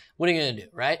ground? What are you going to do,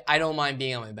 right? I don't mind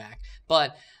being on my back.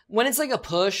 But when it's like a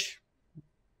push,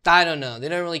 I don't know. They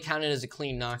don't really count it as a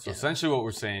clean knockdown. So essentially what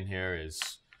we're saying here is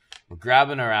we're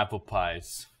grabbing our apple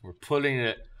pies. We're putting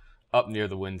it up near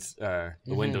the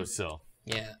windowsill.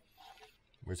 Yeah.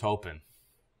 We're hoping.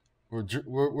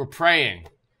 We're praying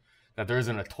that there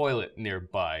isn't a toilet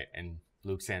nearby and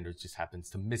Luke Sanders just happens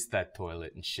to miss that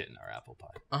toilet and shit in our apple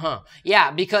pie.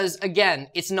 Yeah, because again,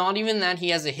 it's not even that he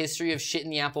has a history of shit in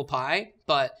the apple pie,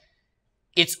 but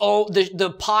it's all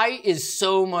the pie is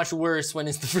so much worse when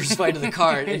it's the first fight of the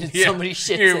card and it's somebody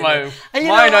shits in it.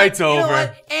 My night's over. You know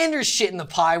what? Anders shit in the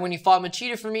pie when he fought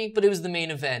Machida for me, but it was the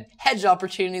main event. Hedge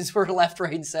opportunities were left,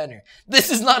 right, and center. This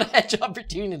is not a hedge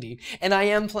opportunity, and I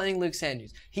am playing Luke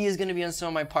Sanders. He is going to be on some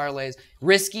of my parlays.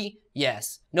 Risky?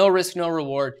 Yes. No risk, no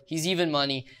reward. He's even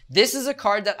money. This is a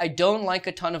card that I don't like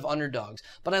a ton of underdogs,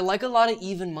 but I like a lot of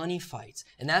even money fights.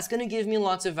 And that's going to give me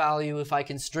lots of value if I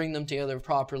can string them together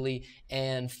properly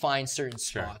and find certain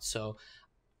spots. So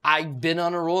I've been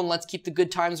on a roll and let's keep the good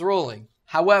times rolling.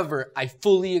 However, I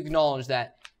fully acknowledge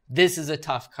that this is a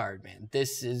tough card, man.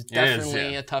 This is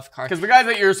definitely a tough card. Because the guys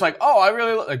that you're just like, oh, I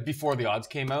really like before the odds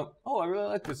came out. Oh, I really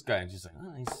like this guy. And just like,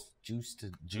 oh, he's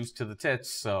juiced to the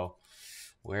tits. So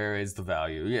where is the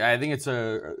value? Yeah, I think it's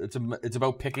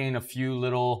about picking a few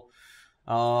little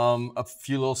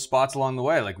spots along the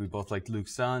way. Like we both like Luke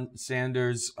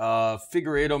Sanders,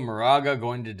 Figuereido, Moraga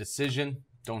going to decision.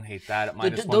 Don't hate that at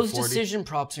minus 140. Those decision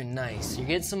props are nice. You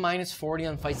get some minus 40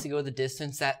 on fights to go the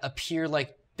distance that appear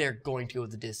like they're going to go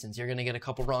the distance. You're going to get a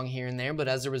couple wrong here and there, but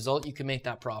as a result, you can make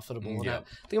that profitable. Yeah.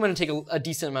 I think I'm going to take a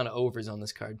decent amount of overs on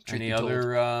this card. Any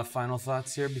other final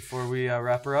thoughts here before we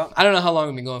wrap her up? I don't know how long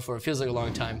we've been going for. It feels like a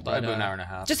long time. But about an hour and a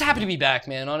half. Just happy to be back,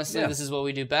 man. Honestly, this is what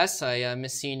we do best. I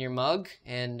miss seeing your mug,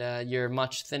 and your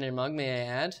much thinner mug, may I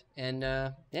add.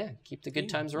 And keep the good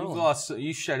times rolling.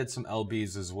 You shedded some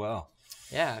LBs as well.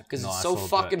 Yeah, because it's so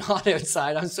fucking hot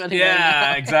outside. I'm sweating.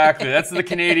 Yeah, exactly. That's the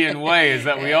Canadian way, is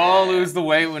that we all lose the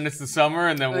weight when it's the summer,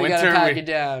 and then winter gotta pack it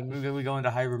down. We go into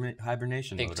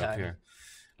hibernation Big mode time. up here.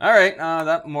 All right,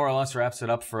 that more or less wraps it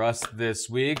up for us this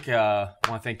week. I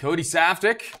want to thank Cody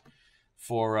Saftic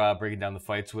for breaking down the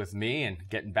fights with me and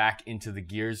getting back into the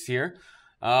gears here.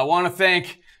 I want to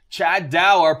thank Chad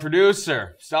Dow, our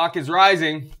producer. Stock is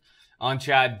rising on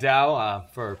Chad Dow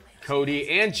for Cody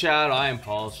and Chad. I am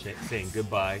Paul saying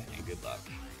goodbye and good luck.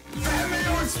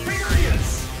 Mayo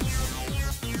experience!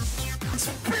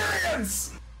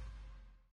 Experience!